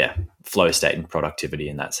 flow state and productivity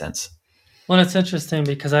in that sense. Well, it's interesting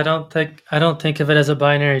because I don't think of it as a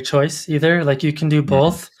binary choice either. Like you can do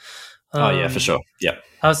both. For sure. Yeah.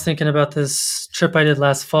 I was thinking about this trip I did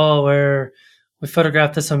last fall where we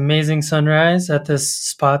photographed this amazing sunrise at this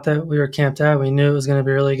spot that we were camped at. We knew it was going to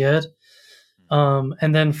be really good.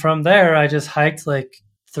 And then from there, I just hiked like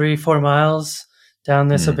 3-4 miles down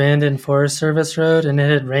this abandoned Forest Service road, and it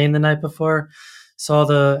had rained the night before. So all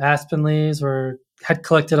the aspen leaves had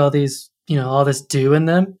collected all these, all this dew in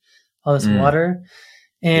them, all this water.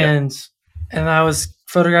 And and I was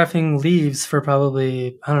photographing leaves for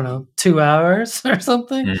probably, I don't know, 2 hours or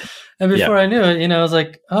something. And before I knew it, I was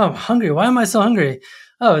like, oh, I'm hungry. Why am I so hungry?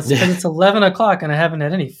 Oh, it's because it's 11 o'clock and I haven't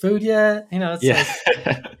had any food yet. It's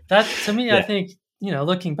like, that to me, I think,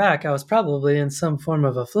 looking back, I was probably in some form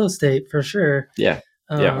of a flow state for sure.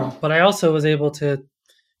 But I also was able to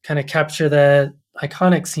kind of capture that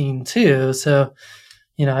iconic scene too. So,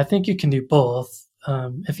 I think you can do both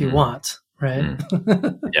if you want, right?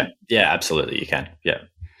 Yeah, absolutely. You can.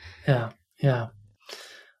 Yeah.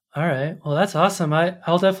 All right. Well, that's awesome.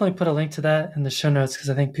 I'll definitely put a link to that in the show notes because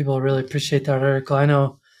I think people will really appreciate that article. I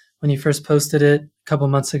know when you first posted it a couple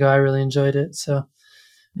months ago, I really enjoyed it. So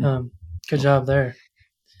good job there.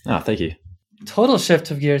 Oh, thank you. Total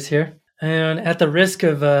shift of gears here. And at the risk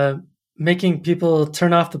of making people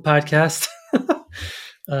turn off the podcast,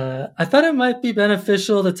 I thought it might be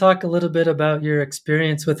beneficial to talk a little bit about your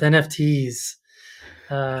experience with NFTs.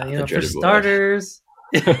 For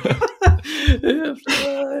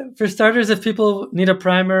starters, if people need a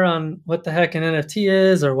primer on what the heck an NFT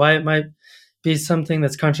is or why it might be something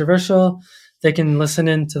that's controversial, they can listen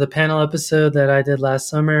into the panel episode that I did last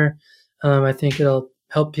summer. I think it'll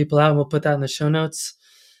help people out, and we'll put that in the show notes.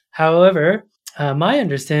 However, my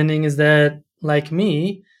understanding is that, like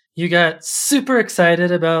me, you got super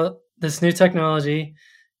excited about this new technology.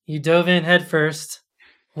 You dove in head first.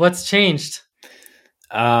 What's changed?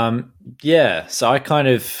 So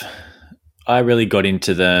I really got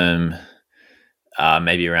into them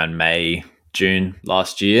maybe around May, June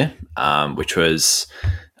last year, which was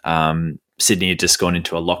Sydney had just gone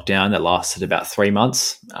into a lockdown that lasted about 3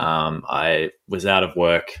 months. I was out of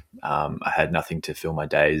work. I had nothing to fill my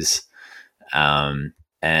days.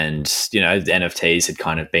 And, the NFTs had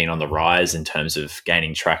kind of been on the rise in terms of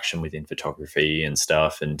gaining traction within photography and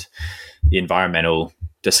stuff. And the environmental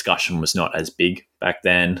discussion was not as big back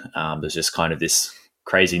then. There's just kind of this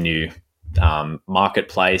crazy new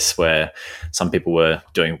marketplace where some people were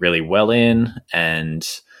doing really well in, and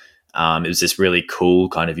it was this really cool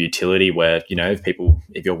kind of utility where,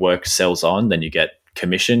 if your work sells on, then you get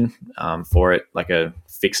commission for it, like a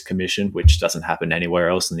fixed commission, which doesn't happen anywhere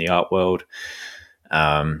else in the art world.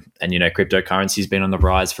 And cryptocurrency has been on the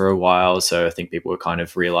rise for a while, so I think people were kind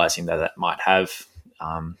of realizing that might have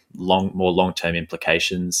more long-term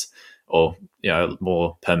implications, or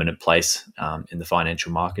more permanent place in the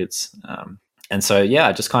financial markets. And so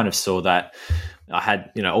I just kind of saw that I had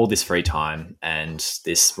all this free time and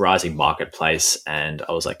this rising marketplace, and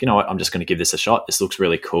I was like, what, I'm just going to give this a shot. This looks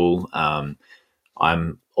really cool. I'm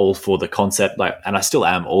all for the concept, and I still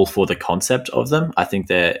am all for the concept of them. I think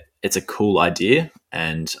that it's a cool idea,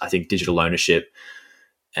 and I think digital ownership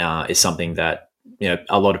is something that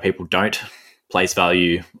a lot of people don't place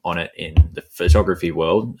value on it in the photography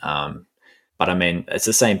world. But I mean, it's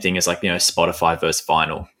the same thing as Spotify versus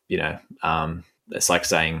vinyl. It's like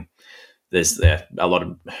saying there's a lot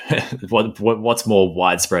of what's more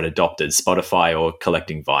widespread adopted, Spotify or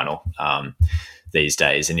collecting vinyl these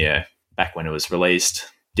days. And back when it was released,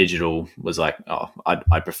 digital was like,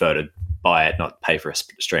 I'd prefer to buy it, not pay for a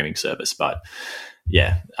streaming service. But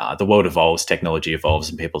the world evolves, technology evolves,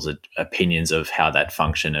 and people's opinions of how that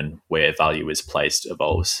function and where value is placed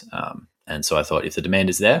evolves. And so I thought, if the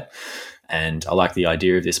demand is there, and I like the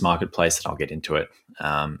idea of this marketplace, then I'll get into it.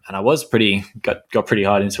 And I was got pretty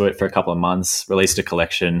hard into it for a couple of months, released a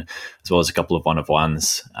collection as well as a couple of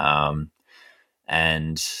one-of-ones. I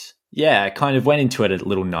kind of went into it a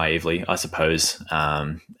little naively, I suppose.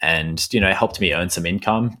 And, it helped me earn some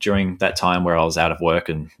income during that time where I was out of work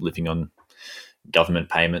and living on government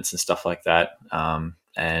payments and stuff like that.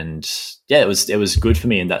 It was good for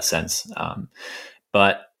me in that sense.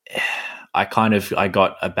 But I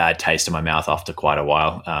got a bad taste in my mouth after quite a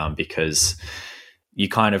while, because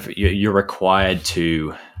you're required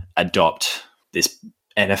to adopt this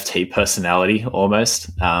NFT personality almost.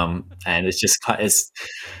 And it's just,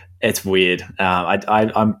 it's weird.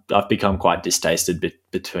 I've become quite distasted with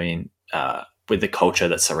the culture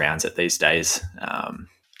that surrounds it these days.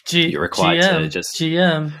 You're required to just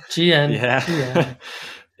GM. Yeah. GM.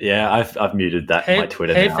 Yeah, I've muted that on my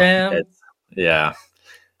Twitter now. Hey fam.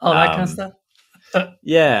 All that kind of stuff.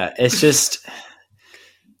 It's just,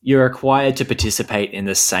 you're required to participate in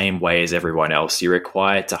the same way as everyone else. You're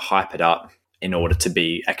required to hype it up in order to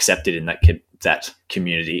be accepted in that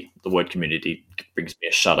community. The word community brings me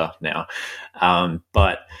a shudder now.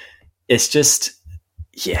 But it's just,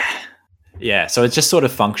 so it just sort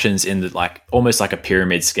of functions in almost like a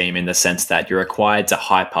pyramid scheme, in the sense that you're required to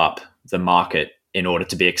hype up the market in order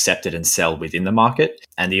to be accepted and sell within the market.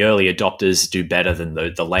 And the early adopters do better than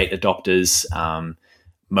the late adopters.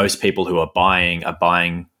 Most people who are buying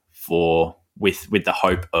for with the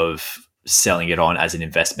hope of selling it on as an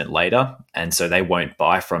investment later. And so they won't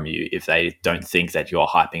buy from you if they don't think that you're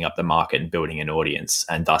hyping up the market and building an audience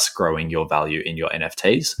and thus growing your value in your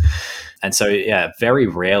NFTs. And so, yeah, very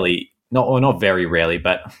rarely, not very rarely,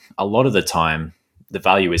 but a lot of the time, the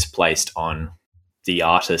value is placed on the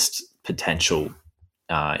artist's potential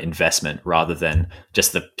investment rather than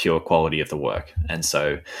just the pure quality of the work. And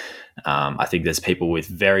so I think there's people with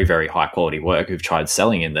very, very high quality work who've tried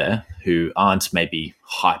selling in there who aren't maybe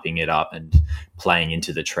hyping it up and playing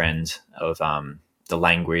into the trend of the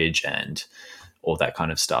language and all that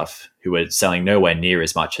kind of stuff, who are selling nowhere near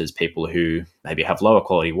as much as people who maybe have lower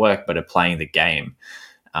quality work but are playing the game.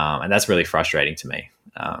 And that's really frustrating to me.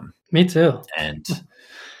 Me too. And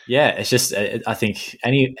yeah, it's just, I think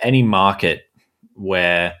any market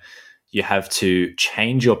where you have to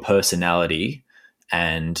change your personality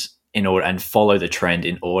and follow the trend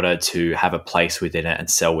in order to have a place within it and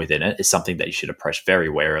sell within it is something that you should approach very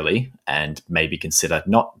warily and maybe consider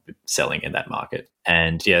not selling in that market.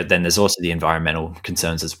 And yeah, then there's also the environmental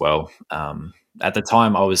concerns as well. At the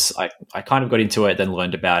time I kind of got into it, then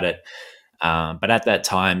learned about it. But at that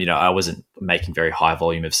time, I wasn't making very high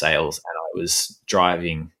volume of sales, and I was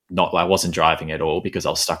driving. I wasn't driving at all because I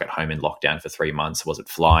was stuck at home in lockdown for 3 months. I wasn't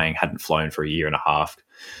flying, hadn't flown for a year and a half.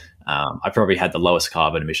 I probably had the lowest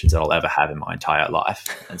carbon emissions that I'll ever have in my entire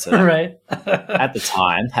life. And so right. At the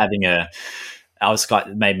time,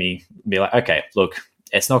 made me be like, okay, look,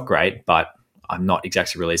 it's not great, but I'm not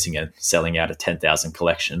exactly releasing and selling out a 10,000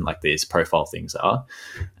 collection like these profile things are.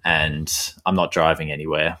 And I'm not driving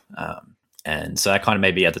anywhere. And so that kind of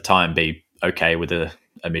made me at the time be okay with the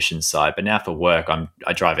emissions side. But now for work,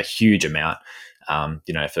 I drive a huge amount,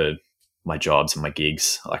 for my jobs and my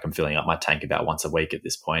gigs. Like I'm filling up my tank about once a week at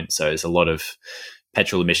this point. So there's a lot of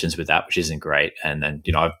petrol emissions with that, which isn't great. And then,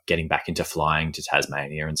 I'm getting back into flying to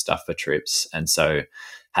Tasmania and stuff for trips. And so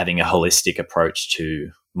having a holistic approach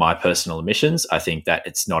to my personal emissions, I think that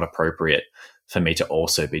it's not appropriate for me to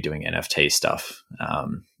also be doing NFT stuff.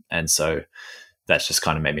 And so that's just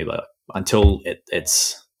kind of made me look, until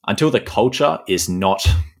the culture is not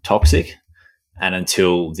toxic and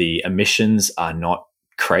until the emissions are not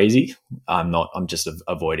crazy, I'm just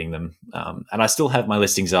avoiding them. And I still have my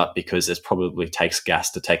listings up because it probably takes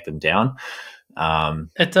gas to take them down.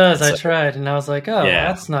 It does. I tried and I was like, oh, yeah,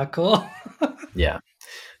 that's not cool. Yeah.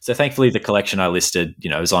 So thankfully the collection I listed,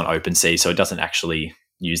 is on OpenSea, so it doesn't actually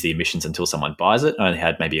use the emissions until someone buys it. I only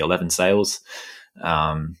had maybe 11 sales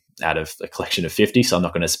out of a collection of 50. So I'm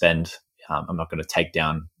not going to take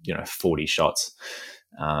down, 40 shots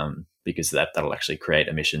because that'll actually create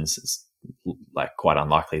emissions. It's like quite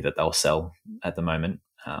unlikely that they'll sell at the moment.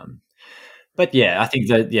 But yeah, I think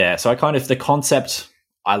so I kind of, the concept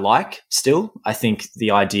I like still. I think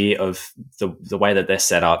the idea of the way that they're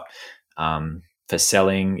set up for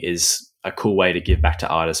selling is a cool way to give back to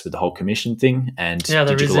artists with the whole commission thing. And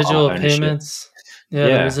the residual payments.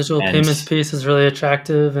 The residual payments piece is really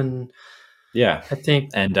attractive. And yeah, I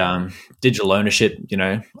think, and digital ownership,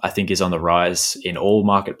 I think is on the rise in all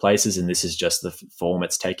marketplaces, and this is just the form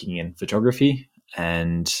it's taking in photography.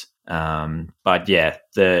 And but yeah,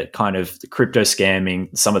 the kind of the crypto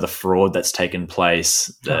scamming, some of the fraud that's taken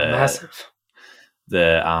place, massive.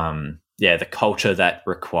 The culture that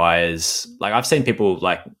requires, like, I've seen people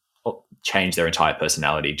like change their entire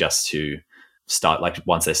personality just to start, like,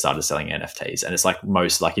 once they started selling NFTs. And it's like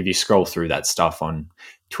if you scroll through that stuff on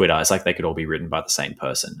Twitter, it's like they could all be written by the same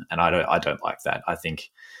person. And I don't like that. I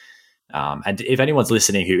think, and if anyone's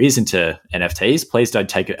listening who is into NFTs, please don't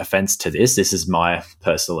take offense to this. This is my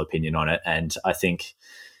personal opinion on it. And I think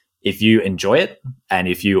if you enjoy it and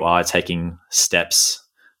if you are taking steps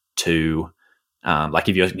to, like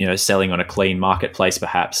if you're, selling on a clean marketplace,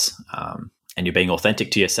 perhaps, and you're being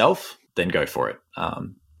authentic to yourself, then go for it.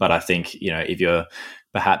 But I think, if you're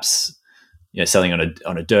perhaps, selling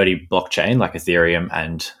on a dirty blockchain like Ethereum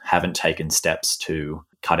and haven't taken steps to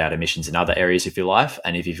cut out emissions in other areas of your life,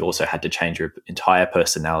 and if you've also had to change your entire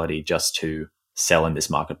personality just to sell in this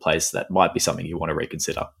marketplace, that might be something you want to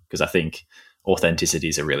reconsider, because I think authenticity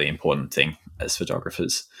is a really important thing as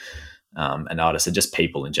photographers and artists and just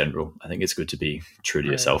people in general. I think it's good to be true to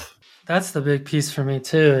yourself. That's the big piece for me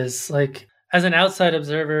too, is like, as an outside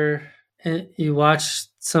observer, you watch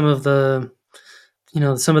some of the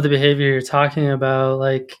behavior you're talking about,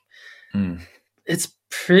 like, it's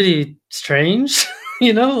pretty strange,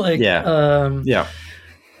 and I'm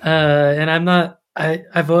not,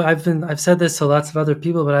 I've said this to lots of other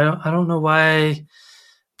people, but I don't know why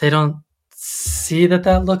they don't see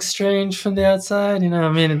that looks strange from the outside.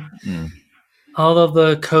 All of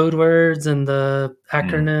the code words and the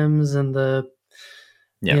acronyms and the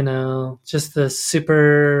Yeah. Just the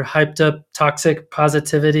super hyped up toxic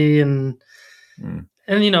positivity and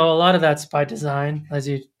a lot of that's by design, as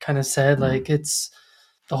you kind of said. Like it's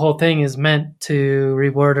the whole thing is meant to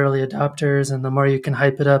reward early adopters, and the more you can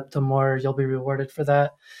hype it up, the more you'll be rewarded for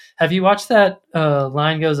that. Have you watched that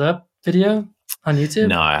Line Goes Up video on YouTube?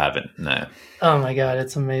 No, I haven't. No. Oh my god,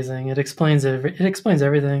 it's amazing. It explains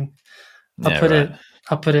everything. I'll Yeah, put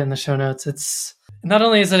right. it in the show notes. It's not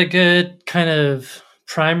only is it a good kind of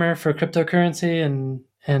primer for cryptocurrency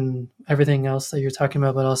and everything else that you're talking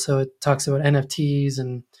about, but also it talks about NFTs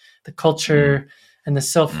and the culture and the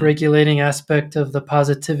self-regulating aspect of the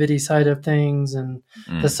positivity side of things and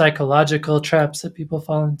the psychological traps that people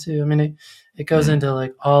fall into. I mean, it goes into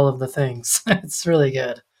like all of the things. It's really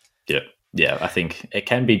good. Yeah. I think it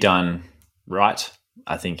can be done right.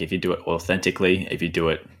 I think if you do it authentically, if you do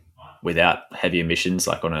it without heavy emissions,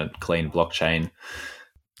 like on a clean blockchain.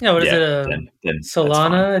 Yeah, what is it? Then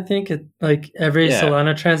Solana, I think every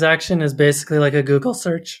Solana transaction is basically like a Google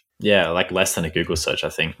search. Yeah, like less than a Google search, I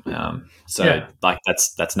think. Like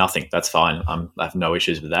that's nothing. That's fine. I have no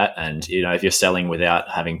issues with that. And if you're selling without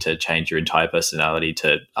having to change your entire personality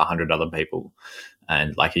to 100 other people,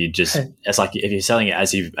 and like it's like if you're selling it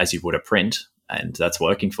as you would a print, and that's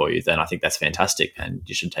working for you, then I think that's fantastic, and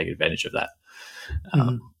you should take advantage of that.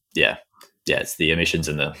 Yeah, it's the emissions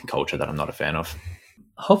and the culture that I'm not a fan of.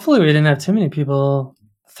 Hopefully, we didn't have too many people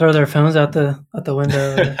throw their phones out the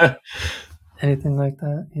window or anything like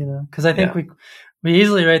that. Because I think we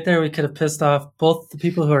easily right there we could have pissed off both the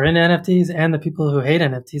people who are into NFTs and the people who hate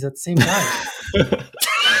NFTs at the same time.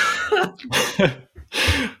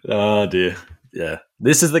 Oh dear. Yeah,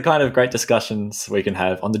 this is the kind of great discussions we can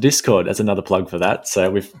have on the Discord. As another plug for that.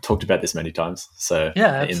 So we've talked about this many times. So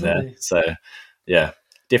yeah, absolutely. In there. So yeah,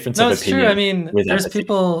 difference of opinion. True. I mean, there's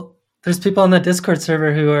people on that Discord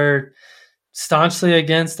server who are staunchly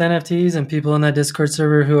against NFTs, and people in that Discord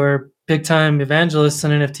server who are big time evangelists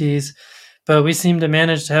on NFTs. But we seem to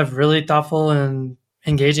manage to have really thoughtful and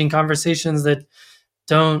engaging conversations that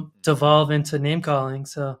don't devolve into name calling.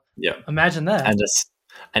 So imagine that.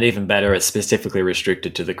 And even better, it's specifically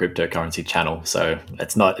restricted to the cryptocurrency channel. So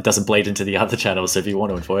it doesn't bleed into the other channels. So if you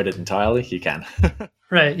want to avoid it entirely, you can.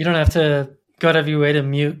 Right. You don't have to go out of your way to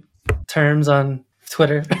mute terms on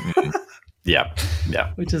Twitter. Yeah.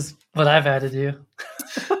 Which is what I've had to do.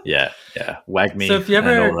 Yeah. Wag me. So if you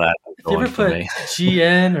ever put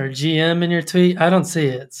GN or GM in your tweet, I don't see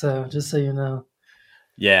it. So just so you know.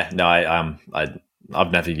 Yeah. No,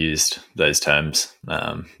 I've never used those terms,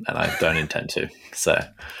 and I don't intend to. So,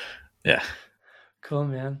 yeah. Cool,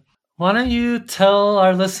 man. Why don't you tell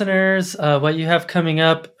our listeners what you have coming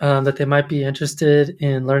up that they might be interested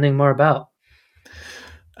in learning more about?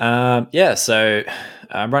 So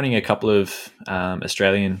I'm running a couple of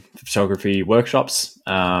Australian photography workshops.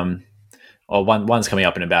 One's coming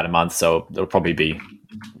up in about a month, so it'll probably be,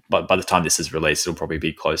 by the time this is released, it'll probably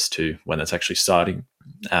be close to when it's actually starting.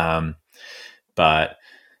 And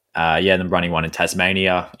I'm running one in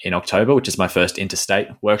Tasmania in October, which is my first interstate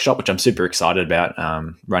workshop, which I'm super excited about.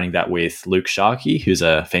 Running that with Luke Sharkey, who's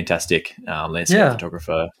a fantastic landscape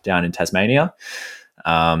photographer down in Tasmania.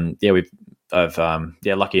 Lucky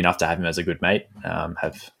enough to have him as a good mate.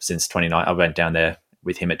 Have since 29. I went down there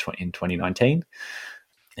with him in 2019,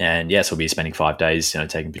 and so we'll be spending 5 days,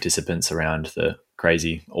 taking participants around the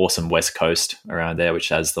crazy, awesome West Coast around there, which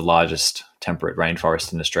has the largest temperate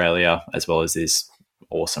rainforest in Australia, as well as these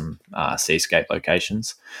awesome seascape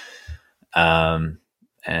locations. And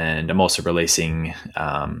I'm also releasing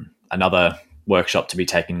another workshop to be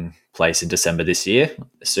taking place in December this year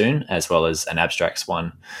soon, as well as an abstracts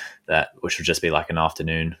one which will just be like an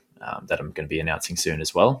afternoon that I'm going to be announcing soon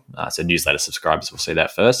as well. So newsletter subscribers will see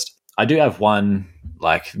that first. I do have one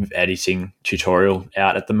like editing tutorial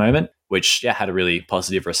out at the moment, which had a really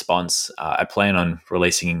positive response. I plan on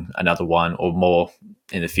releasing another one or more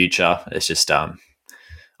in the future. It's just I'm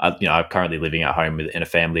currently living at home in a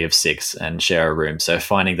family of 6 and share a room, so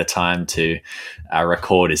finding the time to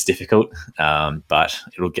record is difficult. But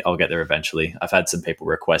I'll get there eventually. I've had some people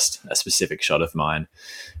request a specific shot of mine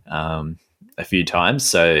a few times,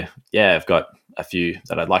 so I've got a few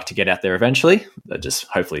that I'd like to get out there eventually. But just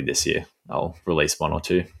hopefully this year I'll release one or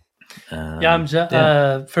two.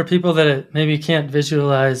 For people that maybe can't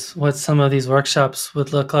visualize what some of these workshops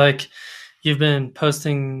would look like, you've been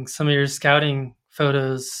posting some of your scouting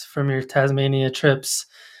photos from your Tasmania trips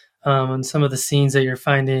and some of the scenes that you're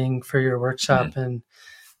finding for your workshop. And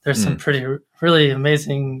there's some really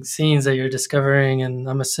amazing scenes that you're discovering, and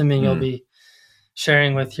I'm assuming you'll be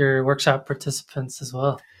sharing with your workshop participants as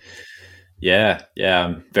well. Yeah,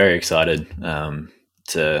 I'm very excited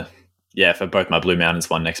to yeah, for both my Blue Mountains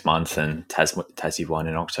one next month and Tassie one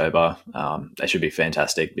in October. They should be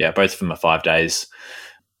fantastic. Yeah, both of them are 5 days.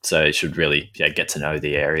 So you should really get to know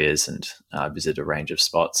the areas and visit a range of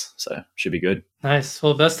spots. So should be good. Nice.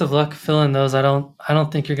 Well, best of luck filling those. I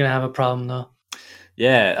don't think you're going to have a problem though.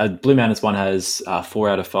 Yeah, Blue Mountains one has 4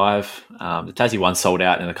 out of 5. The Tassie one sold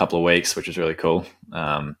out in a couple of weeks, which was really cool.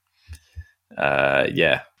 Yeah.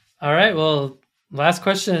 All right. Well, last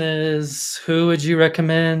question is, who would you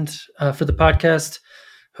recommend for the podcast?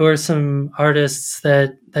 Who are some artists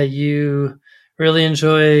that you really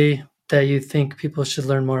enjoy that you think people should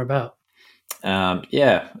learn more about? So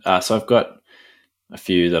I've got a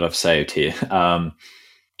few that I've saved here.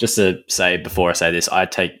 Just to say, before I say this, I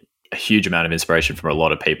take a huge amount of inspiration from a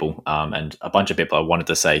lot of people, and a bunch of people I wanted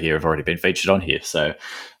to say here have already been featured on here. So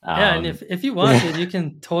and if you wanted, you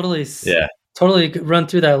can totally run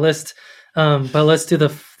through that list. But let's do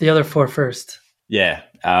the other 4 first. Yeah.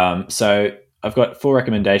 So I've got 4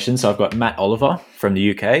 recommendations. So I've got Matt Oliver from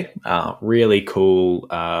the UK. Really cool,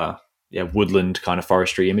 woodland kind of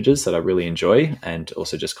forestry images that I really enjoy, and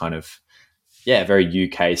also just kind of, very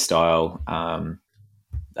UK style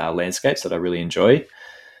landscapes that I really enjoy.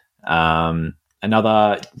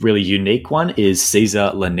 Another really unique one is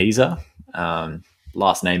Cesar Laneza.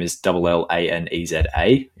 Last name is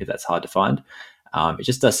Laneza, if that's hard to find. It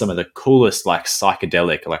just does some of the coolest, like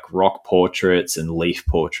psychedelic, like rock portraits and leaf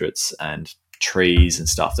portraits and trees and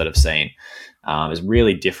stuff that I've seen. It's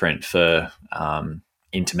really different for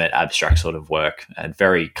intimate, abstract sort of work, and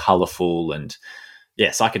very colorful, and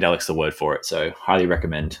psychedelic's the word for it. So highly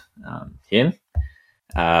recommend him.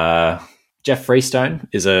 Jeff Freestone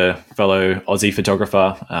is a fellow Aussie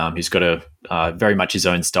photographer who's got a very much his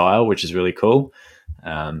own style, which is really cool.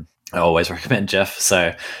 I always recommend Jeff.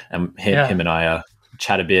 So him and I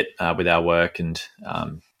chat a bit with our work, and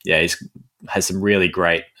he's has some really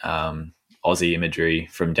great Aussie imagery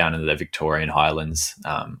from down in the Victorian Highlands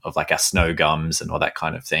of like our snow gums and all that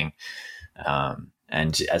kind of thing,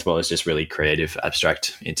 and as well as just really creative,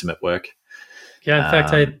 abstract, intimate work. Yeah, in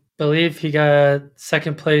fact, I believe he got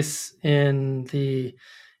second place in the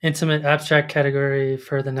intimate abstract category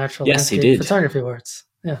for the Natural Landscape Photography Awards.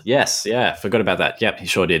 Yeah. Yes. Yeah. Forgot about that. Yep. He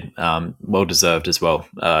sure did. Well deserved as well.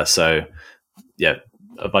 So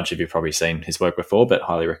a bunch of you have probably seen his work before, but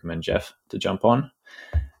highly recommend Jeff to jump on.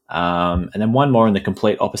 And then one more on the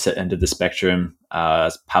complete opposite end of the spectrum,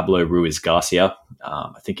 Pablo Ruiz Garcia.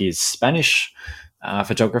 I think he's Spanish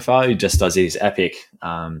photographer who just does these epic,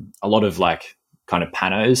 a lot of like kind of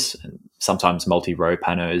panos and sometimes multi-row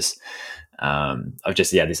panos of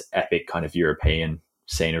just, this epic kind of European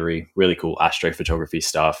scenery, really cool astrophotography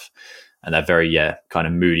stuff, and that very kind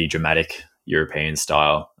of moody, dramatic European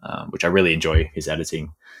style, which I really enjoy his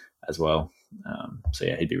editing as well.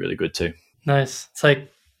 He'd be really good too. Nice. It's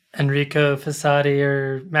like Enrico Fisati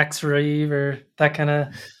or Max Reeve or that kind of.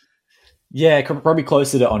 Yeah, probably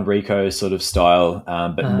closer to Enrico sort of style,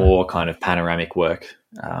 but more kind of panoramic work.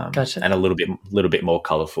 Gotcha. And a little bit more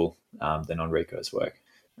colorful than Enrico's work.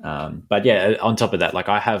 But yeah, on top of that, like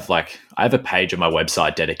I have a page on my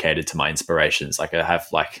website dedicated to my inspirations. Like I have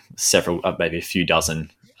like several, maybe a few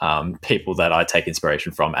dozen people that I take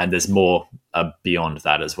inspiration from, and there's more beyond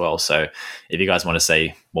that as well. So if you guys want to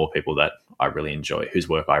see more people that I really enjoy, whose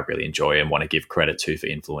work I really enjoy and want to give credit to for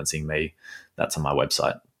influencing me, that's on my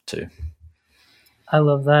website too. I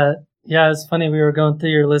love that. Yeah, it's funny. We were going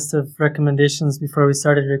through your list of recommendations before we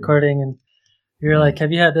started recording, and you were like,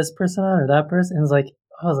 have you had this person on or that person? And I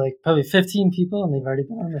was like, probably 15 people, and they've already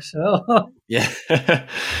been on the show. Yeah.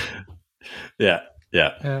 Yeah.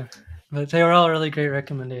 But they were all really great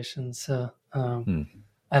recommendations. So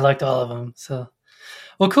I liked all of them. So,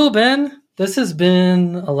 well, cool, Ben. This has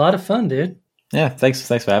been a lot of fun, dude. Yeah. Thanks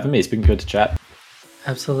for having me. It's been good to chat.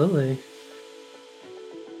 Absolutely.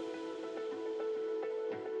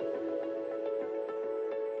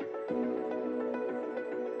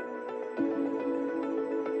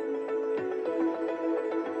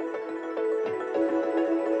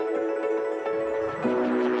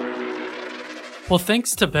 Well,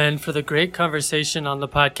 thanks to Ben for the great conversation on the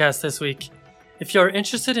podcast this week. If you're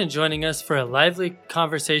interested in joining us for a lively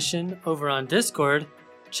conversation over on Discord,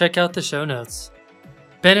 check out the show notes.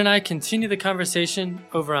 Ben and I continue the conversation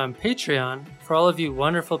over on Patreon for all of you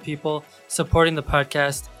wonderful people supporting the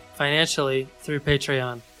podcast financially through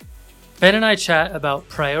Patreon. Ben and I chat about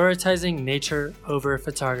prioritizing nature over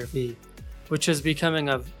photography, which is becoming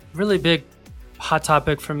a really big hot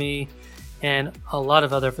topic for me and a lot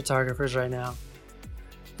of other photographers right now.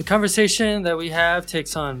 The conversation that we have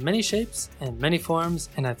takes on many shapes and many forms,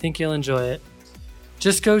 and I think you'll enjoy it.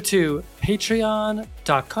 Just go to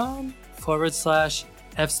patreon.com/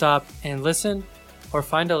 fstop and listen, or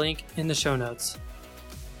find a link in the show notes.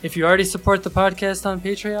 If you already support the podcast on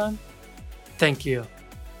Patreon, thank you.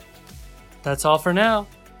 That's all for now.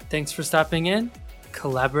 Thanks for stopping in,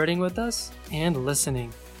 collaborating with us, and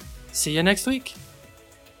listening. See you next week.